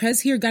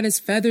 Prez here got his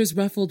feathers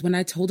ruffled when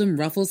I told him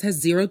Ruffles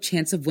has 0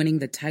 chance of winning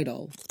the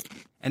title.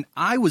 And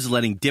I was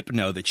letting Dip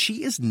know that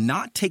she is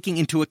not taking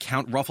into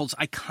account Ruffles'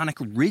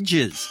 iconic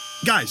ridges.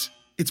 Guys,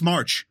 it's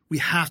March. We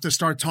have to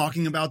start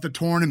talking about the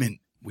tournament.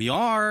 We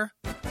are.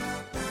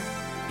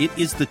 It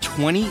is the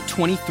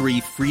 2023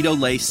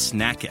 Frito-Lay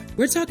Snack It.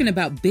 We're talking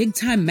about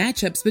big-time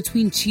matchups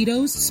between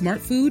Cheetos, Smart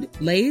Food,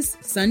 Lay's,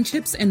 Sun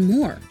Chips, and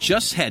more.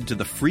 Just head to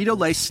the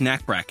Frito-Lay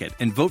Snack Bracket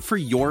and vote for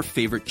your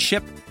favorite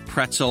chip,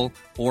 pretzel,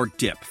 or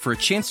dip for a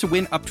chance to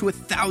win up to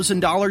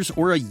 $1,000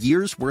 or a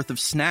year's worth of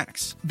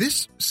snacks.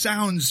 This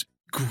sounds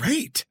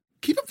great.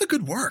 Keep up the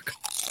good work.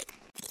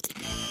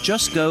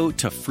 Just go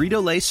to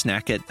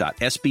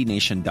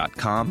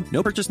fritolaysnackit.sbnation.com.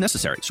 No purchase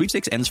necessary.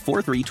 Sweepstakes ends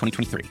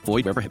 4/3/2023.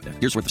 Void where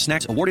prohibited. Year's worth of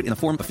snacks awarded in the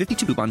form of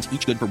 52 coupons,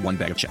 each good for 1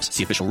 bag of chips.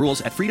 See official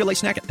rules at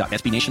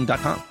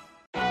fritolaysnackit.sbnation.com.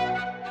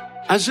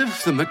 As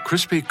if the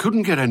McCrispy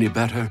couldn't get any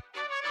better,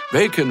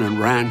 Bacon and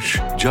Ranch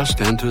just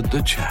entered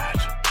the chat.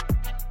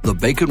 The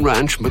Bacon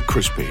Ranch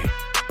McCrispy.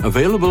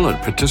 Available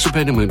at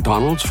participating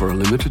McDonald's for a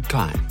limited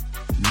time.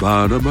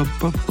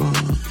 Ba-da-ba-ba-ba.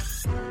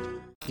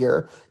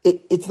 Here,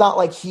 it's not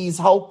like he's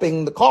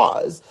helping the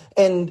cause.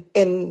 And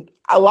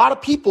a lot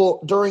of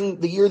people during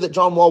the year that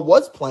John Wall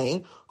was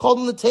playing called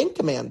him the tank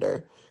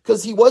commander,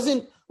 because he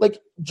wasn't,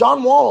 like,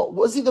 John Wall,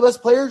 was he the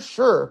best player?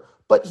 Sure.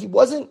 But he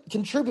wasn't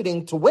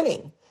contributing to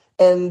winning.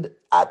 And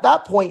at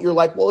that point, you're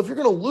like, well, if you're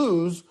going to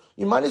lose,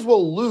 you might as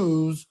well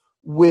lose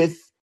with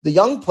the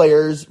young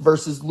players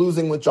versus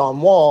losing with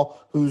John Wall,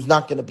 who's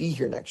not going to be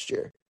here next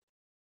year.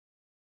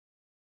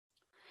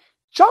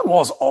 John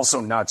Wall's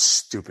also not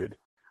stupid.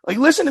 Like,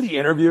 listen to the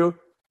interview.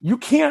 You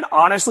can't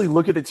honestly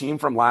look at the team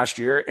from last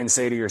year and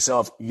say to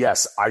yourself,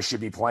 yes, I should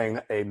be playing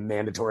a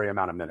mandatory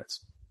amount of minutes.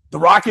 The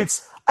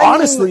Rockets,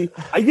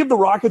 I give the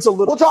Rockets a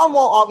little. Well, John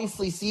Wall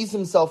obviously sees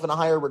himself in a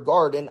higher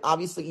regard. And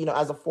obviously,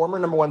 as a former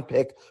number 1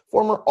 pick,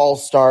 former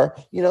all-star,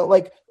 he is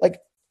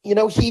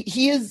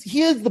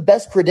the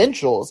best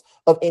credentials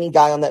of any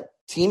guy on that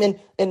team.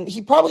 And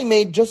he probably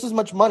made just as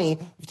much money, if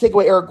you take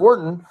away Eric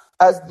Gordon,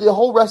 as the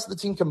whole rest of the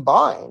team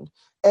combined.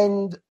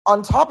 And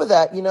on top of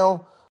that,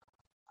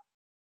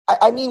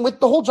 I mean, with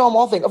the whole John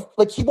Wall thing,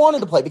 like, he wanted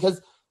to play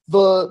because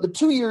the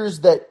 2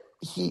 years that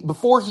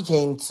before he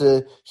came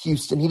to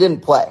Houston, he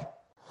didn't play.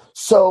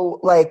 So,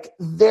 like,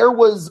 there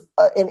was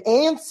an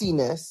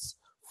antsiness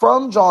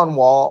from John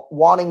Wall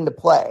wanting to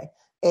play.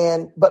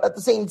 But at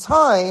the same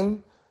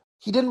time,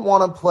 he didn't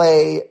want to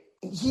play.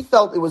 He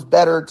felt it was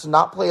better to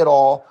not play at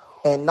all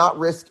and not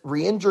risk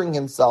re-injuring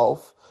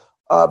himself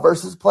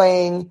versus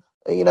playing,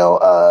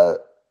 a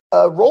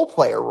role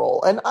player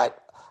role. And I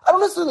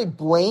don't necessarily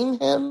blame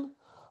him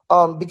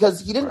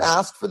because he didn't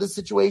ask for the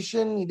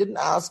situation. He didn't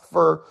ask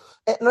for,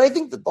 and I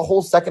think that the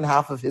whole second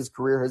half of his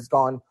career has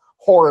gone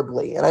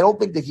horribly. And I don't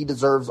think that he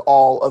deserves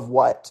all of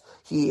what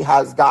he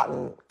has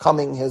gotten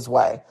coming his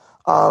way.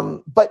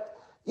 But,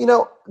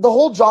 the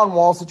whole John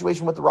Wall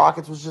situation with the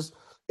Rockets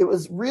it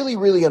was really,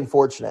 really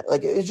unfortunate.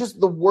 Like, it's just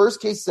the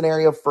worst case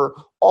scenario for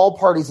all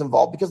parties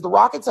involved because the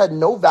Rockets had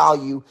no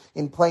value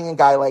in playing a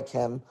guy like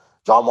him.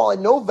 John Wall had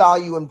no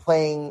value in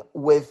playing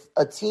with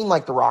a team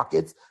like the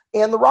Rockets,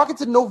 and the Rockets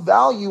had no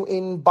value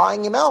in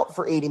buying him out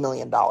for $80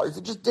 million.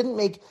 It just didn't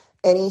make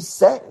any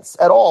sense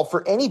at all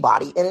for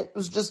anybody, and it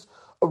was just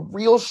a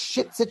real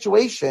shit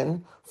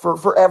situation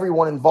for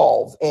everyone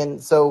involved.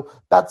 And so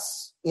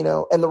that's,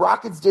 and the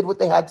Rockets did what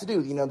they had to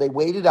do. They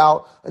waited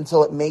out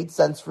until it made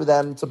sense for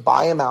them to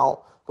buy him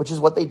out, which is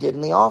what they did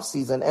in the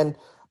offseason. And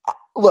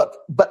look,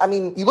 but I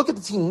mean, you look at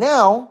the team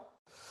now,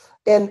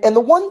 and the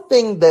one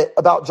thing that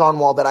about John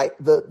Wall that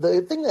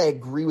the thing that I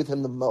agree with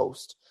him the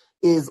most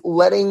is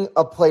letting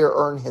a player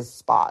earn his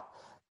spot.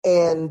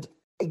 And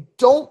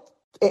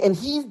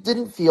he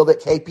didn't feel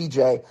that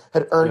KPJ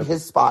had earned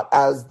his spot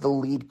as the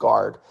lead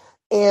guard.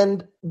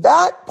 And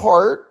that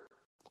part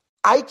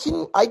I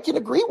can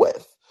agree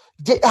with.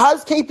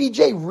 Has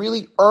KPJ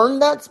really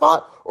earned that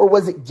spot, or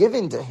was it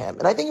given to him?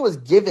 And I think it was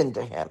given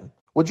to him.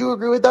 Would you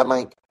agree with that,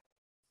 Mike?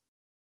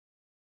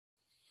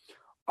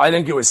 I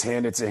think it was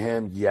handed to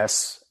him,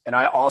 yes. And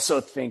I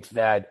also think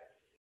that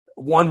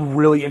one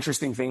really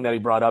interesting thing that he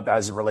brought up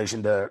as in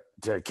relation to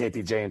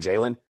KPJ and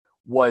Jalen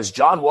was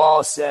John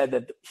Wall said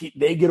that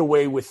they get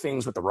away with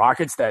things with the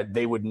Rockets that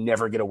they would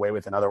never get away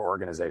with in other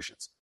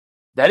organizations.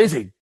 That is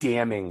a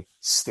damning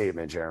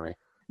statement, Jeremy.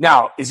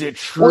 Now, is it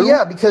true? Well,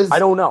 yeah, because I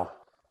don't know.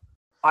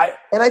 I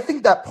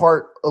think that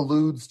part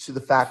alludes to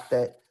the fact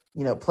that,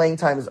 playing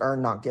time is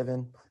earned, not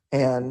given.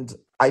 And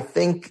I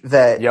think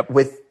that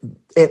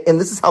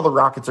and this is how the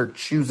Rockets are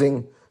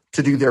choosing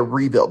to do their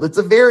rebuild. It's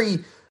a very,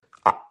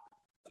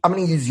 I'm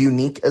going to use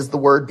unique as the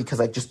word because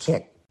I just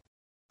can't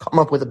come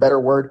up with a better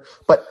word,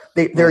 but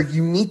they're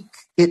unique.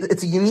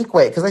 It's a unique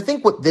way because I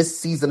think what this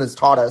season has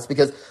taught us,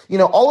 because,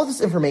 all of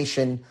this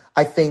information,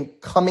 I think,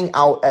 coming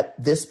out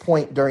at this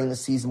point during the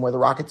season where the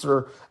Rockets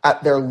are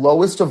at their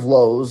lowest of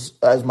lows,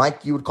 as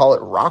Mike, you would call it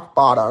rock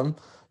bottom,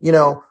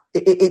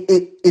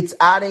 it's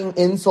adding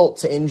insult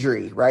to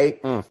injury,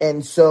 right?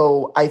 And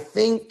so I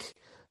think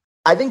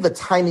the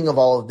timing of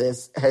all of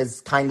this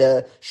has kind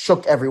of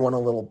shook everyone a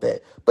little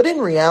bit. But in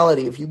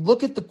reality, if you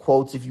look at the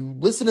quotes, if you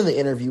listen to the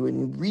interview and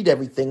you read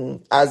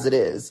everything as it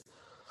is,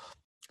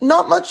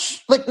 not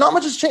much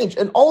has changed.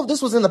 And all of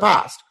this was in the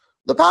past.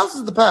 The past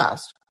is the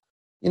past.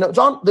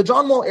 The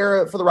John Wall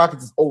era for the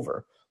Rockets is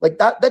over. Like,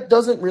 that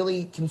doesn't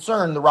really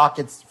concern the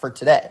Rockets for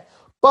today.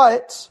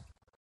 But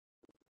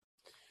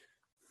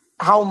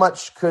how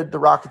much could the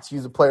Rockets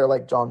use a player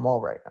like John Wall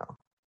right now?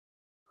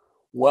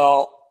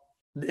 Well,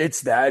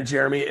 it's that,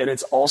 Jeremy, and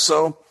it's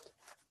also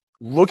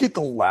look at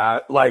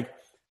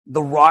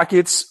the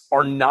Rockets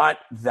are not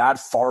that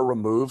far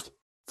removed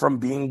from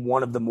being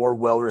one of the more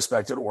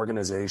well-respected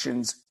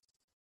organizations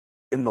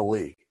in the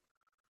league.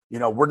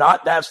 We're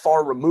not that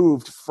far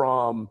removed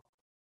from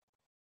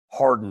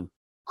Harden,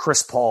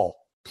 Chris Paul,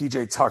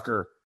 PJ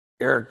Tucker,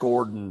 Eric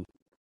Gordon,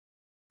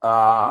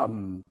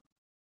 Clint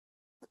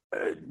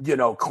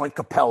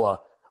Capella,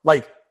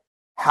 like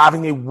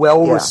having a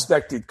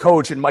well-respected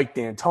coach in Mike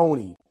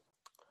D'Antoni,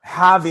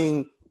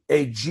 having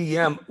a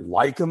GM,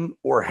 like him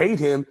or hate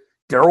him.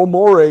 Daryl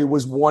Morey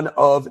was one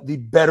of the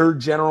better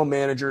general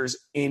managers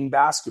in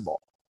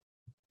basketball.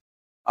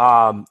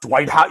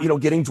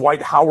 Getting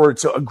Dwight Howard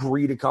to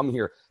agree to come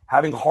here,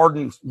 having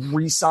Harden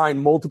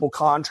re-sign multiple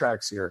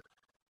contracts here.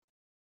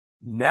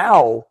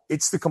 Now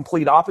it's the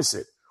complete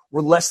opposite.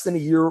 We're less than a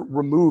year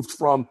removed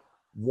from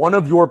one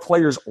of your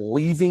players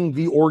leaving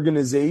the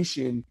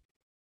organization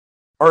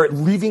or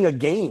leaving a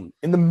game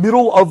in the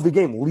middle of the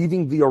game,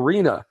 leaving the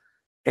arena.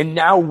 And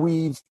now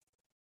we've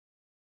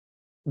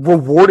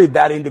rewarded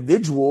that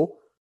individual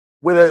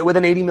with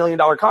an $80 million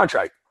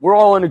contract. We're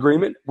all in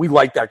agreement. We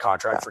like that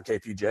contract for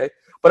KPJ.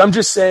 But I'm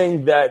just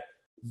saying that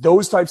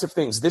those types of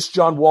things, this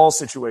John Wall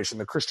situation,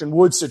 the Christian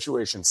Wood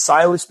situation,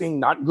 Silas being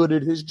not good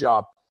at his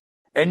job,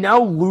 and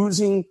now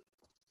losing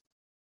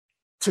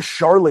to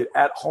Charlotte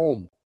at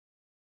home.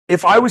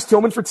 If I was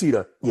Tillman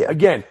Fertitta,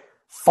 again,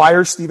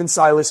 fire Steven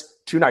Silas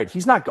tonight.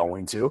 He's not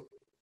going to,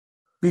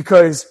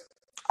 because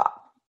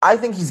I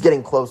think he's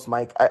getting close,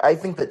 Mike. I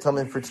think that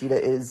Tillman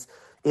Fertitta is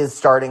is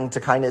starting to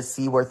kind of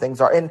see where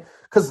things are. And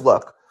because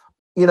look,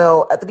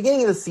 at the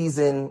beginning of the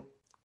season,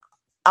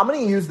 I'm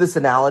going to use this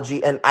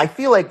analogy, and I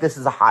feel like this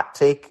is a hot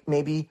take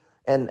maybe,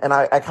 and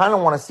I kind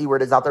of want to see where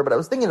it is out there, but I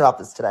was thinking about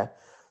this today.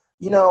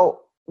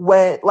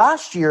 When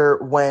last year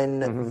when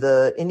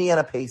the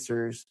Indiana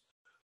Pacers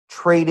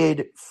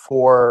traded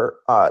for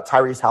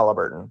Tyrese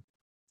Halliburton,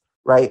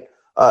 right,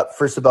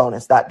 for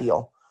Sabonis, that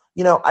deal,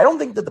 I don't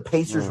think that the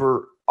Pacers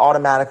were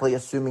automatically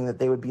assuming that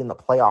they would be in the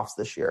playoffs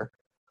this year.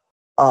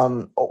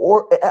 In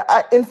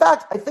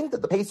fact, I think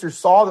that the Pacers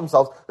saw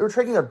themselves, they were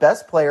trading their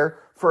best player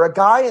for a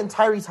guy in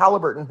Tyrese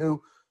Halliburton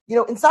who,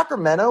 in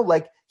Sacramento,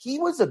 like, he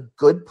was a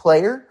good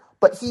player,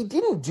 but he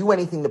didn't do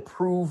anything to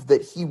prove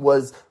that he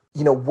was,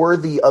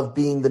 worthy of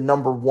being the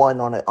number one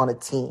on a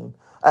team,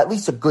 at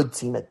least a good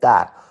team at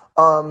that.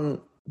 And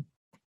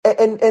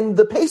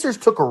the Pacers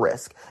took a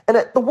risk. And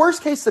at the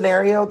worst case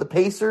scenario, the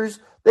Pacers,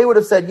 they would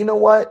have said, you know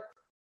what,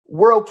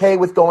 we're okay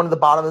with going to the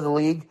bottom of the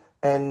league,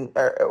 and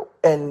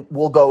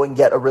we'll go and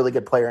get a really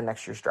good player in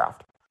next year's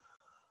draft.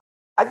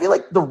 I feel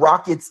like the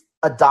Rockets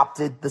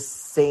adopted the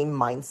same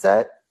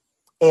mindset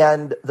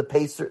and the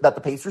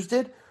Pacers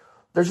did.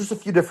 There's just a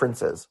few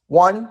differences.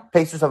 One,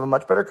 Pacers have a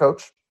much better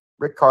coach,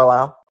 Rick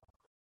Carlisle.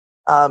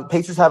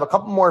 Pacers have a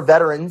couple more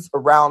veterans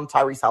around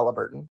Tyrese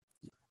Halliburton.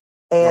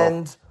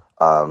 And,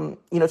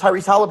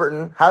 Tyrese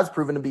Halliburton has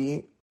proven to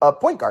be a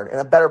point guard and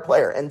a better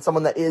player and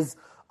someone that is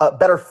a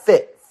better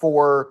fit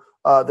for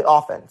the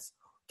offense.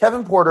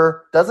 Kevin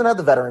Porter doesn't have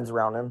the veterans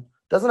around him,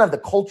 doesn't have the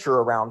culture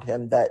around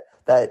him that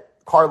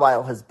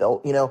Carlisle has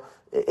built,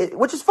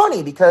 which is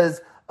funny because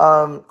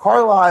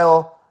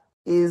Carlisle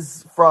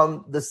is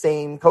from the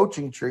same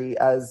coaching tree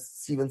as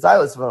Steven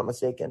Silas, if I'm not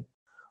mistaken.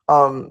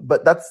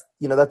 But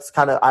that's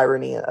kind of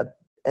irony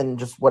and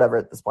just whatever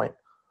at this point.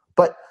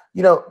 But,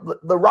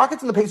 the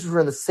Rockets and the Pacers were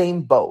in the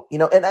same boat,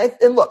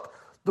 and look,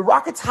 the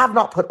Rockets have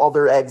not put all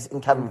their eggs in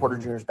Kevin Porter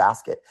Jr.'s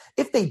basket.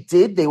 If they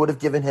did, they would have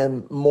given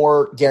him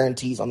more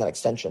guarantees on that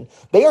extension.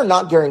 They are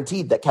not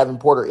guaranteed that Kevin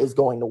Porter is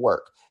going to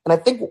work. And I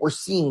think what we're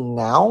seeing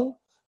now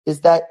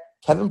is that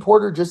Kevin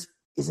Porter just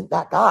isn't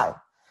that guy.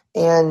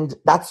 And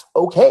that's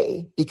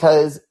okay,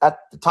 because at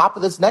the top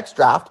of this next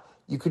draft,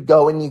 you could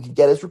go and you could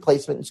get his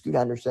replacement in Scoot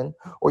Henderson,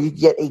 or you could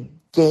get a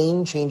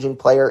game-changing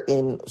player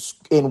in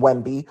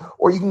Wemby,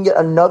 or you can get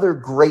another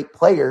great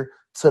player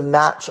to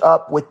match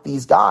up with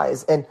these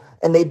guys. And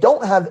they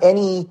don't have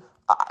any,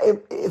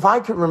 if I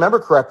can remember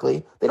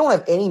correctly, they don't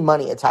have any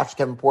money attached to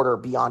Kevin Porter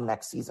beyond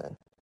next season.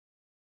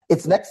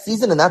 It's next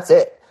season and that's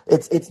it.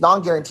 It's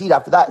non-guaranteed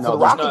after that. So the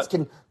Rockets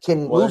can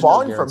move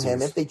on from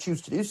him if they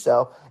choose to do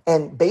so.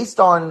 And based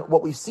on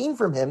what we've seen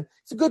from him,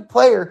 he's a good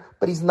player,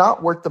 but he's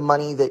not worth the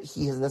money that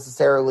he has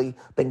necessarily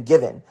been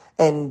given.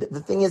 And the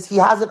thing is, he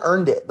hasn't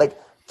earned it. Like,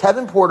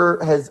 Kevin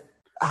Porter has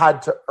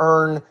had to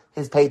earn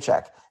his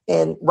paycheck.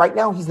 And right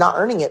now he's not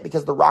earning it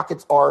because the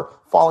Rockets are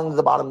falling to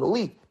the bottom of the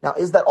league. Now,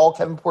 is that all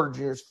Kevin Porter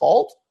Jr.'s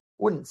fault?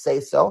 Wouldn't say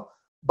so.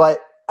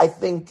 But I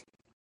think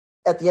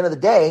at the end of the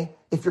day,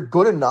 if you're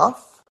good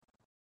enough,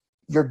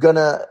 you're going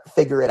to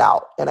figure it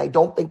out. And I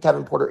don't think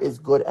Kevin Porter is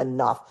good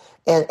enough.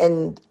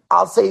 And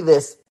I'll say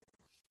this,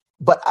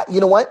 but you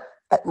know what?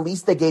 At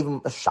least they gave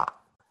him a shot.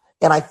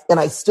 And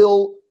I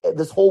still,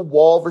 this whole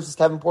Wall versus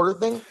Kevin Porter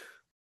thing,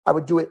 I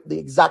would do it the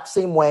exact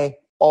same way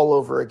all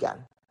over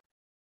again.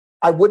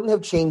 I wouldn't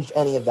have changed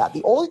any of that.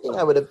 The only thing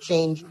I would have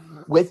changed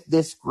with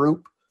this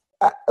group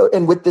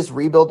and with this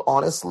rebuild,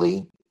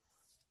 honestly,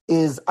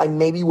 is I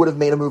maybe would have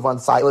made a move on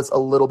Silas a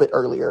little bit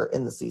earlier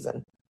in the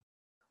season.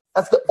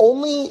 That's the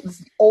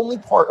only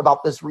part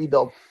about this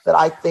rebuild that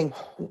I think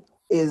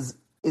is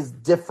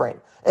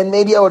different. And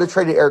maybe I would have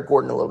traded Eric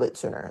Gordon a little bit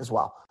sooner as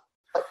well.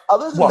 But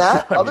other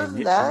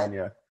than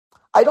that,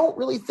 I don't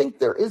really think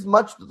there is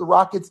much that the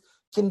Rockets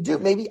can do.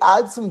 Maybe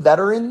add some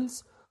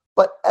veterans.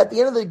 But at the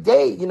end of the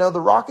day,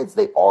 the Rockets,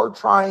 they are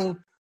trying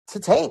to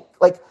tank.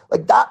 Like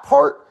that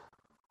part,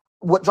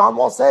 what John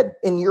Wall said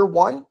in year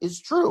one is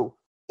true.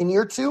 In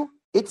year two,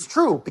 it's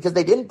true because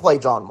they didn't play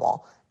John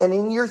Wall. And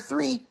in year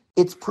three,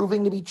 it's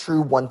proving to be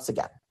true once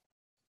again.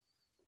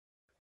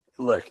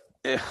 Look,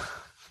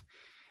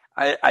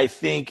 I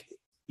think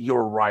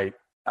you're right.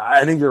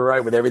 I think you're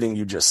right with everything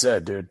you just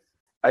said, dude.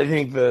 I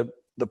think the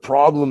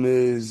problem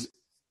is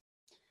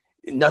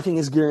nothing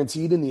is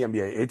guaranteed in the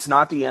NBA. It's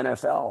not the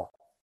NFL.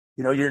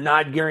 You're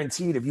not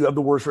guaranteed if you have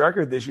the worst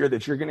record this year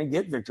that you're going to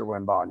get Victor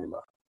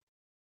Wembanyama.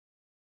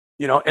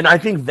 And I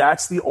think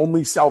that's the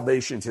only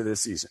salvation to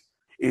this season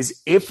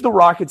is if the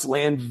Rockets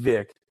land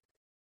Vic,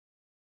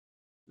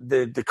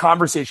 the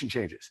conversation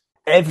changes.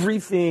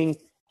 Everything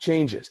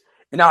changes.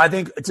 And now I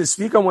think to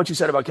speak on what you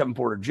said about Kevin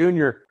Porter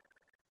Jr.,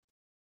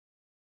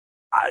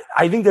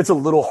 I think that's a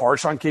little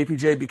harsh on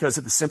KPJ because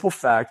of the simple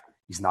fact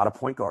he's not a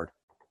point guard.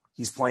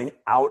 He's playing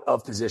out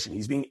of position.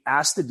 He's being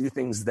asked to do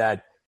things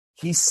that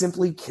he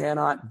simply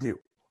cannot do.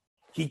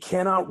 He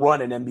cannot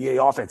run an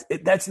NBA offense.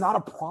 That's not a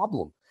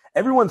problem.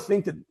 Everyone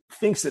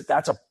thinks that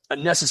that's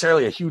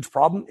necessarily a huge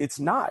problem. It's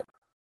not.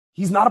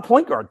 He's not a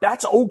point guard.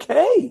 That's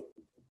okay.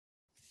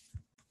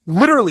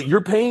 Literally,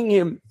 you're paying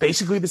him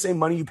basically the same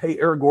money you pay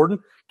Eric Gordon.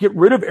 Get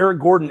rid of Eric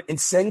Gordon and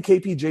send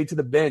KPJ to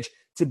the bench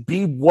to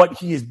be what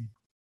he is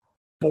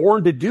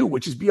born to do,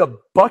 which is be a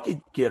bucket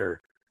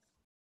getter.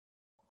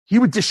 He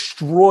would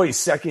destroy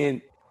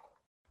second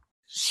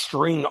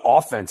string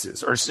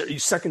offenses or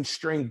second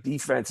string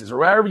defenses or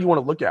whatever you want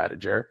to look at it,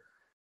 Jared.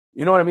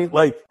 You know what I mean?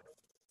 Like,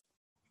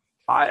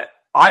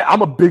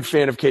 I'm a big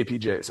fan of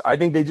KPJ's. I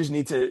think they just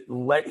need to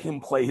let him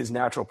play his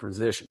natural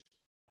position.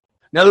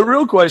 Now, the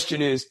real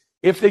question is,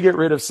 if they get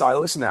rid of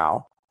Silas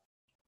now,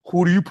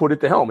 who do you put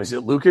at the helm? Is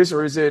it Lucas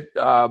or is it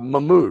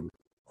Mahmoud?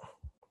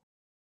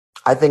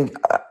 I think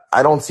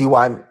I don't see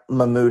why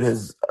Mahmoud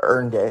has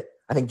earned it.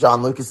 I think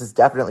John Lucas is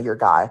definitely your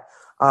guy.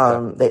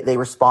 They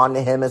respond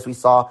to him as we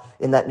saw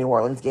in that New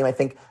Orleans game. I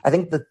think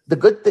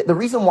the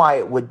reason why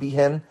it would be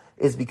him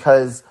is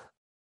because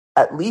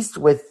at least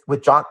with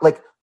John,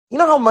 like, you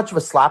know how much of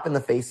a slap in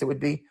the face it would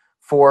be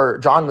for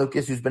John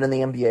Lucas, who's been in the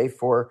NBA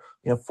for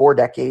 4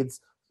 decades,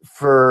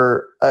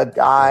 for a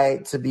guy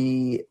to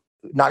be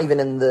not even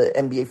in the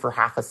NBA for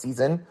half a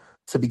season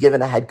to be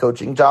given a head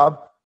coaching job.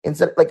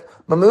 Instead, like,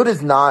 Mahmoud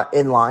is not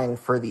in line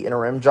for the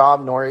interim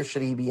job, nor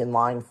should he be in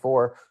line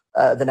for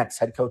the next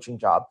head coaching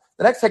job.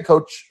 The next head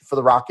coach for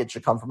the Rockets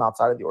should come from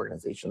outside of the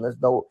organization. There's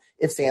no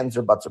ifs, ands,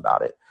 or buts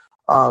about it.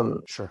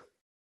 Sure.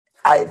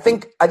 I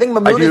think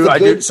Mahmoud is a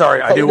good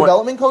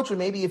development coach, and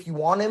maybe if you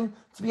want him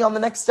to be on the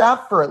next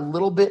staff for a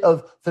little bit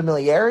of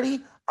familiarity,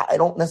 I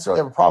don't necessarily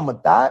have a problem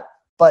with that.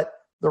 But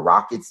the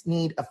Rockets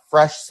need a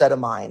fresh set of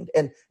mind.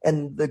 And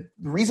the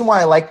reason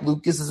why I like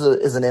Lucas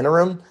as an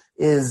interim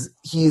is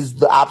he's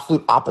the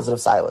absolute opposite of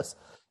Silas.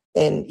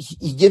 And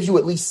he gives you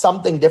at least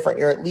something different.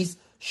 You're at least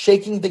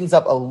shaking things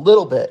up a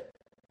little bit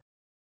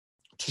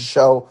to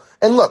show.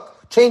 And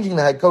look, changing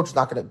the head coach is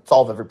not going to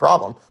solve every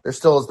problem. There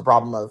still is the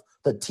problem of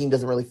the team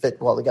doesn't really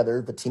fit well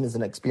together. The team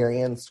isn't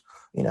experienced.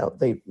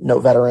 They know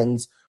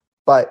veterans.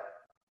 But,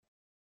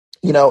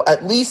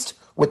 at least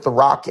with the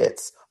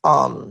Rockets,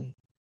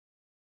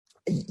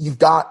 you've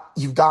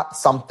got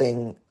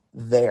something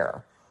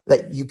there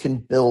that you can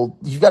build.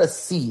 You've got a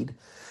seed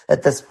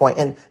at this point.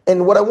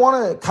 And what I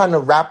want to kind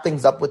of wrap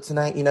things up with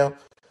tonight,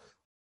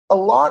 a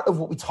lot of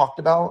what we talked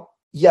about,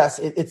 yes,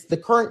 it's the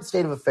current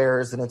state of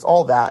affairs and it's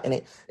all that.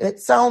 And it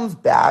sounds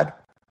bad,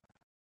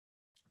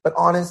 but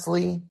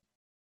honestly,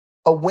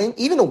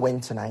 even a win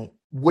tonight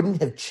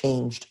wouldn't have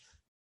changed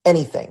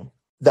anything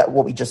that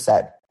what we just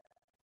said.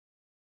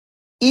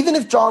 Even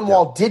if John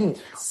Wall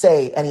didn't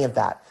say any of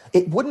that,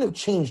 it wouldn't have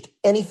changed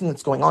anything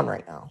that's going on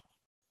right now.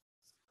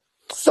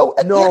 So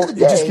at the end of the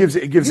day,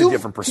 it gives a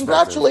different perspective.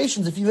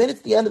 Congratulations. If you made it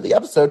to the end of the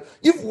episode,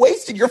 you've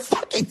wasted your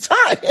fucking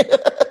time.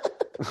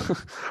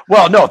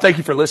 Well, no, thank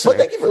you for listening.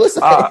 Well, thank you for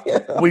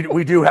listening.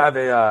 We do have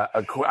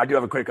I do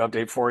have a quick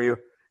update for you.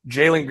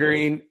 Jalen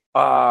Green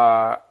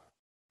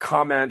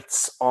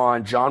comments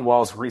on John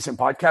Wall's recent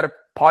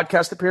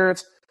podcast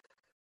appearance.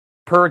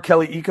 Per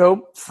Kelly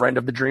Eco, friend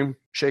of the Dream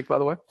Shake, by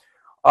the way.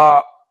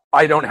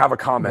 I don't have a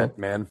comment,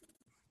 man.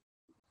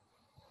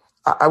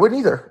 I wouldn't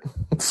either.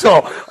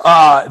 So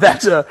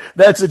that's a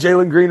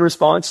Jalen Green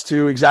response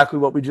to exactly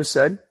what we just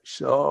said.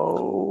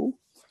 So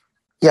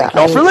yeah,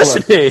 thank y'all for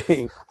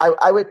listening.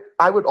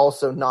 I would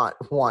also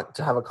not want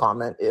to have a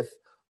comment if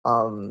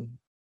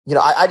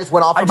I just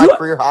went off of my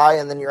career high,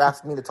 and then you're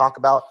asking me to talk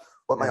about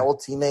what my old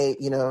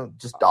teammate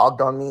just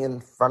dogged on me in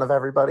front of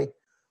everybody.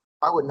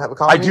 I wouldn't have a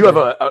comment.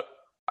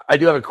 I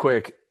do have a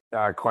quick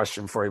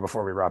question for you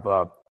before we wrap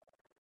up.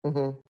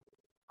 Mm-hmm.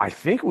 I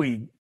think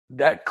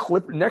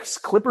next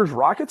Clippers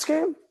Rockets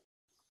game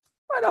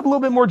might have a little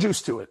bit more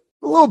juice to it.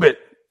 A little bit.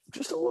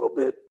 Just a little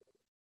bit.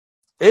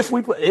 If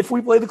we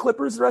play the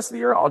Clippers the rest of the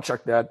year, I'll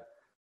check that.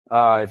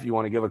 If you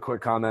want to give a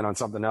quick comment on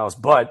something else.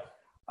 But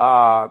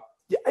I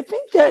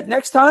think that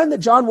next time that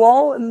John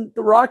Wall and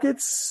the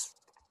Rockets.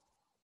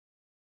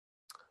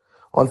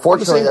 Well,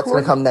 unfortunately, that's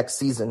going to come next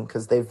season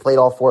because they've played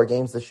all 4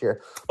 games this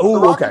year.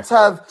 Oh, okay.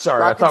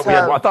 Sorry, I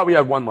thought we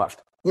had one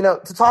left.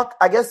 To talk,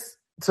 I guess,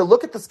 to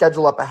look at the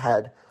schedule up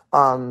ahead,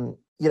 and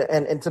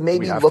to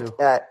maybe look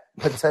at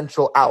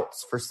potential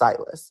outs for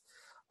Silas.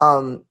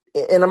 And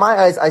in my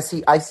eyes, I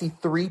see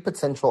 3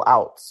 potential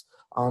outs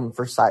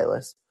for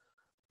Silas.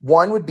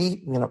 One would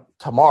be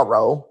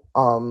tomorrow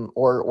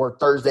or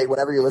Thursday,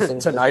 whenever you're listening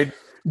tonight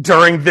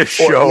during this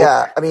show.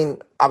 Yeah, I mean,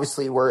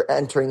 obviously we're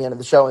entering the end of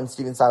the show, and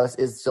Steven Silas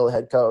is still a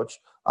head coach,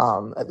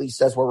 at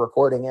least as we're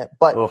recording it.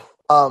 But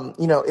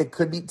it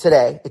could be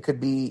today. It could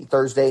be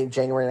Thursday,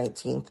 January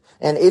 19th.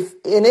 And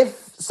if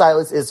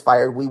Silas is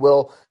fired, we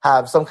will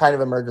have some kind of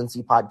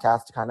emergency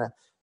podcast to kind of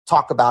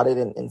talk about it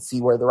and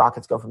see where the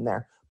Rockets go from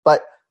there.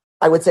 But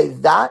I would say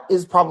that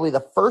is probably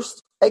the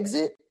first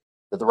exit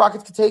that the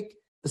Rockets could take.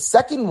 The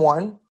second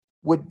one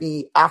would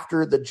be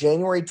after the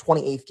January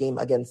 28th game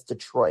against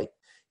Detroit.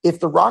 If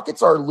the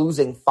Rockets are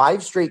losing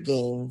 5 straight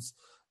games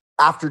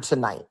after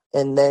tonight,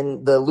 and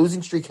then the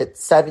losing streak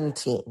hits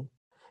 17,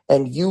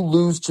 and you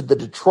lose to the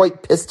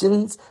Detroit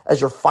Pistons as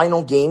your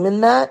final game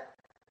in that,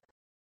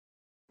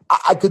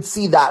 I could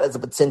see that as a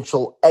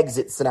potential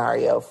exit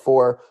scenario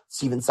for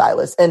Steven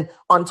Silas. And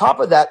on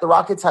top of that, the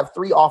Rockets have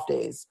 3 off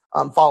days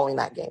following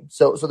that game.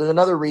 So there's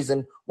another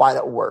reason why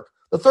that will work.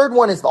 The third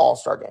one is the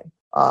All-Star game.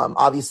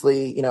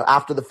 Obviously,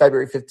 after the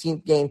February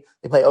 15th game,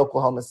 they play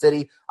Oklahoma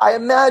City. I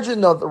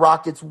imagine, though, the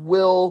Rockets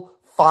will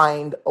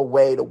find a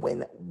way to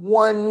win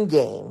one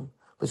game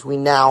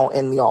between now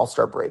and the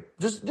All-Star break.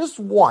 Just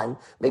one.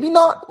 Maybe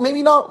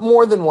not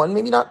more than one,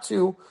 maybe not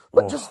 2,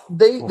 but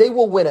they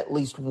will win at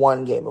least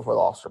one game before the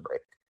All-Star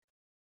break.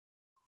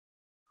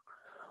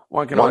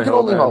 One can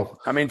only hope.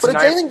 I mean, but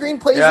tonight, if Jalen Green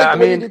plays the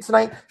way he did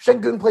tonight,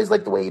 Şengün plays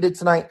like the way he did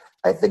tonight,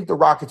 I think the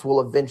Rockets will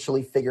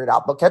eventually figure it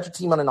out. They'll catch a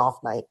team on an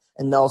off night,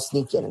 and they'll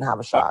sneak in and have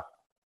a shot.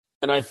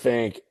 And I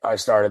think I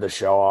started the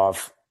show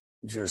off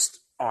just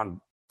on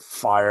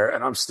fire,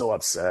 and I'm still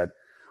upset.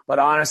 But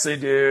honestly,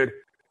 dude.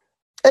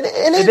 And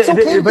it's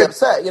okay to be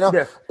upset.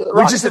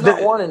 Rockets have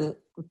not won in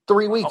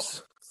 3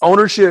 weeks.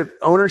 Ownership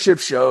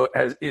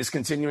is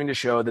continuing to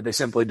show that they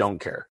simply don't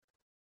care.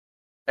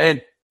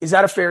 And is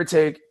that a fair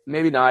take?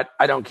 Maybe not.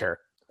 I don't care.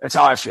 That's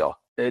how I feel.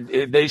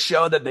 They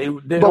show that they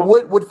but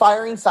don't. Would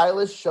firing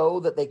Silas show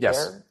that they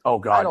yes. care? Oh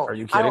God, are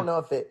you kidding? I don't know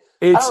if it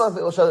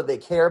will show that they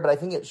care, but I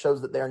think it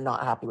shows that they're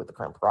not happy with the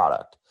current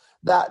product.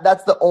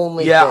 That's the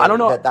only thing I don't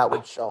know. that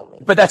would show me.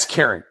 But that's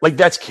caring. Like,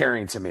 that's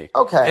caring to me.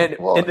 Okay.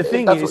 And the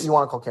thing that's is, what you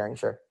want to call caring,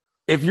 sure.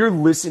 If you're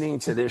listening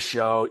to this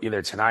show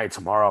either tonight,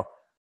 tomorrow,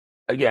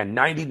 again,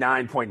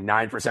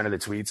 99.9% of the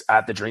tweets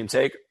at the Dream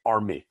Take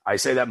are me. I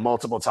say that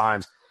multiple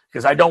times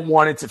because I don't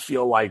want it to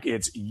feel like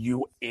it's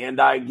you and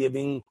I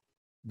giving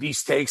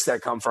these takes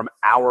that come from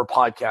our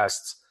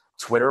podcast's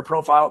Twitter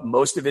profile.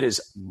 Most of it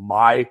is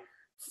my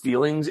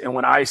feelings. And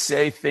when I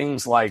say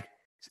things like,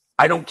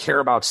 I don't care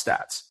about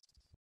stats,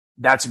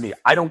 that's me.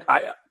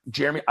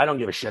 Jeremy, I don't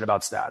give a shit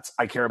about stats.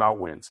 I care about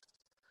wins.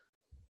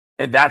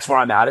 And that's where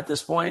I'm at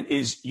this point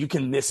is you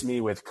can miss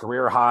me with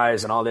career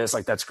highs and all this.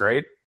 Like, that's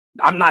great.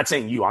 I'm not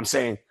saying you. I'm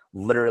saying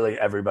literally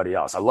everybody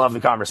else. I love the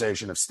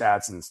conversation of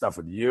stats and stuff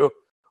with you.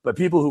 But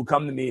people who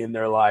come to me and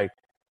they're like,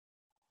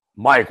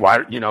 Mike,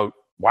 why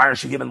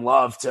aren't you giving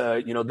love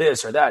to,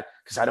 this or that?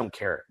 Because I don't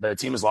care. The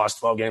team has lost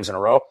 12 games in a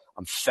row.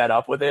 I'm fed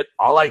up with it.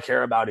 All I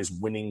care about is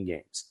winning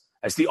games.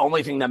 That's the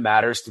only thing that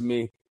matters to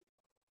me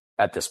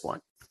at this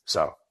point.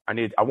 So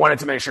I wanted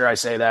to make sure I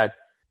say that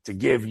to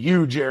give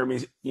you,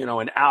 Jeremy,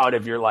 an out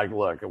if you're like,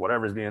 look,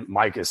 whatever's being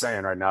Mike is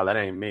saying right now, that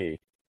ain't me,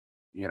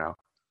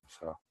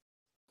 so.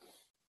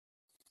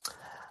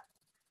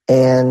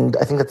 And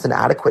I think that's an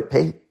adequate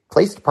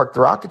place to park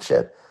the rocket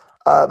ship.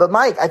 But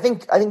Mike, I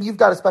think you've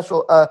got a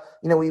special,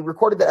 we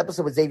recorded the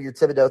episode with Xavier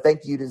Thibodeau.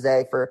 Thank you to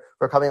Zay for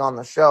coming on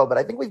the show. But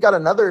I think we've got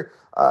another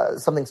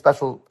something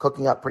special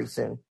cooking up pretty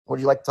soon. Would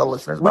you like to tell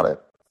listeners about it?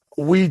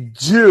 We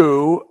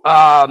do.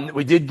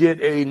 We did get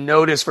a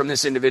notice from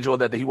this individual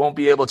that he won't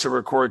be able to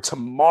record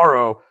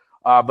tomorrow,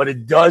 but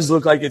it does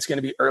look like it's going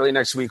to be early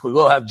next week. We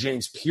will have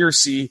James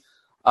Piercy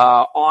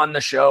on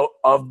the show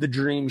of the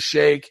Dream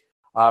Shake.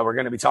 We're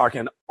going to be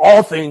talking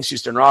all things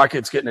Houston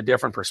Rockets, getting a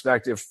different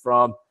perspective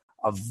from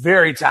a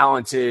very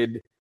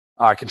talented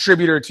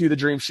contributor to the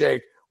Dream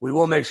Shake. We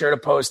will make sure to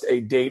post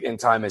a date and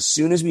time as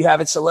soon as we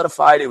have it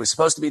solidified. It was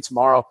supposed to be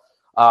tomorrow.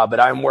 But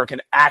I'm working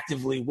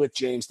actively with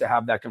James to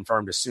have that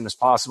confirmed as soon as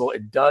possible.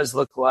 It does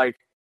look like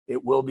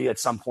it will be at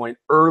some point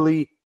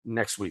early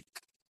next week.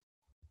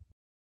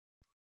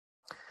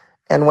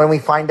 And when we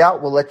find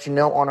out, we'll let you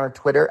know on our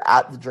Twitter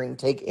at The Dream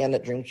Take and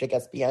at Dream Shake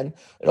SPN.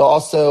 It'll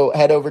also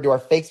head over to our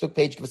Facebook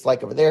page, give us a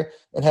like over there,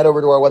 and head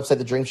over to our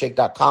website,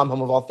 thedreamshake.com,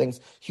 home of all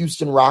things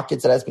Houston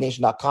Rockets at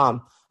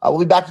SBNation.com. We'll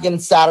be back again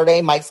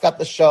Saturday. Mike's got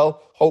the show.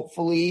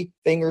 Hopefully,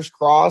 fingers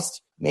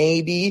crossed,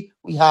 maybe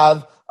we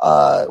have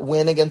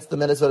win against the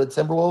Minnesota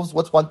Timberwolves.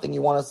 What's one thing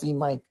you want to see,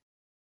 Mike,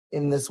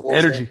 in this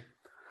Wolves game?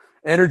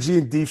 Energy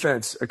and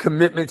defense, a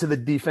commitment to the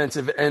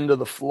defensive end of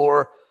the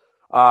floor.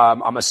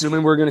 I'm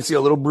assuming we're going to see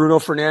a little Bruno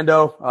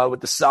Fernando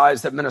with the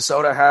size that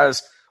Minnesota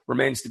has,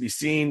 remains to be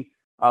seen.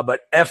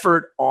 But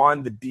effort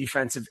on the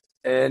defensive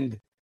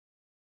end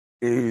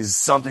is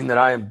something that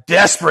I am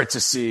desperate to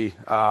see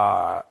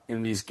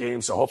in these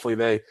games. So hopefully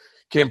they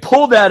can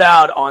pull that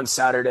out on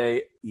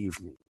Saturday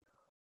evening.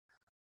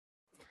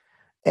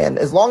 And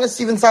as long as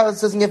Steven Silas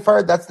doesn't get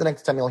fired, that's the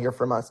next time you'll hear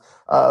from us.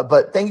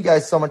 But thank you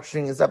guys so much for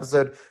tuning this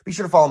episode. Be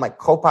sure to follow my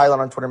co-pilot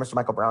on Twitter, Mr.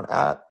 Michael Brown,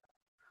 at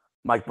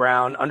Mike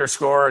Brown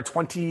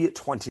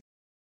 _2020.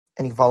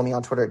 And you can follow me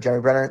on Twitter at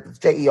Jeremy Brenner. It's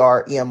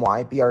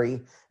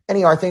JeremyBrener.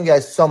 Thank you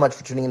guys so much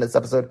for tuning in to this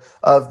episode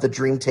of The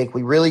Dream Take.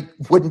 We really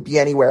wouldn't be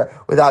anywhere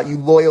without you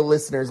loyal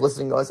listeners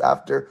listening to us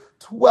after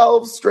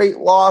 12 straight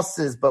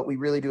losses. But we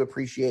really do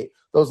appreciate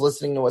those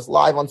listening to us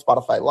live on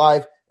Spotify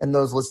Live and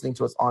those listening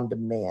to us on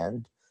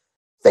demand.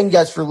 Thank you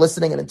guys for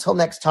listening. And until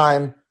next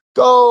time,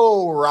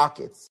 go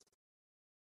Rockets.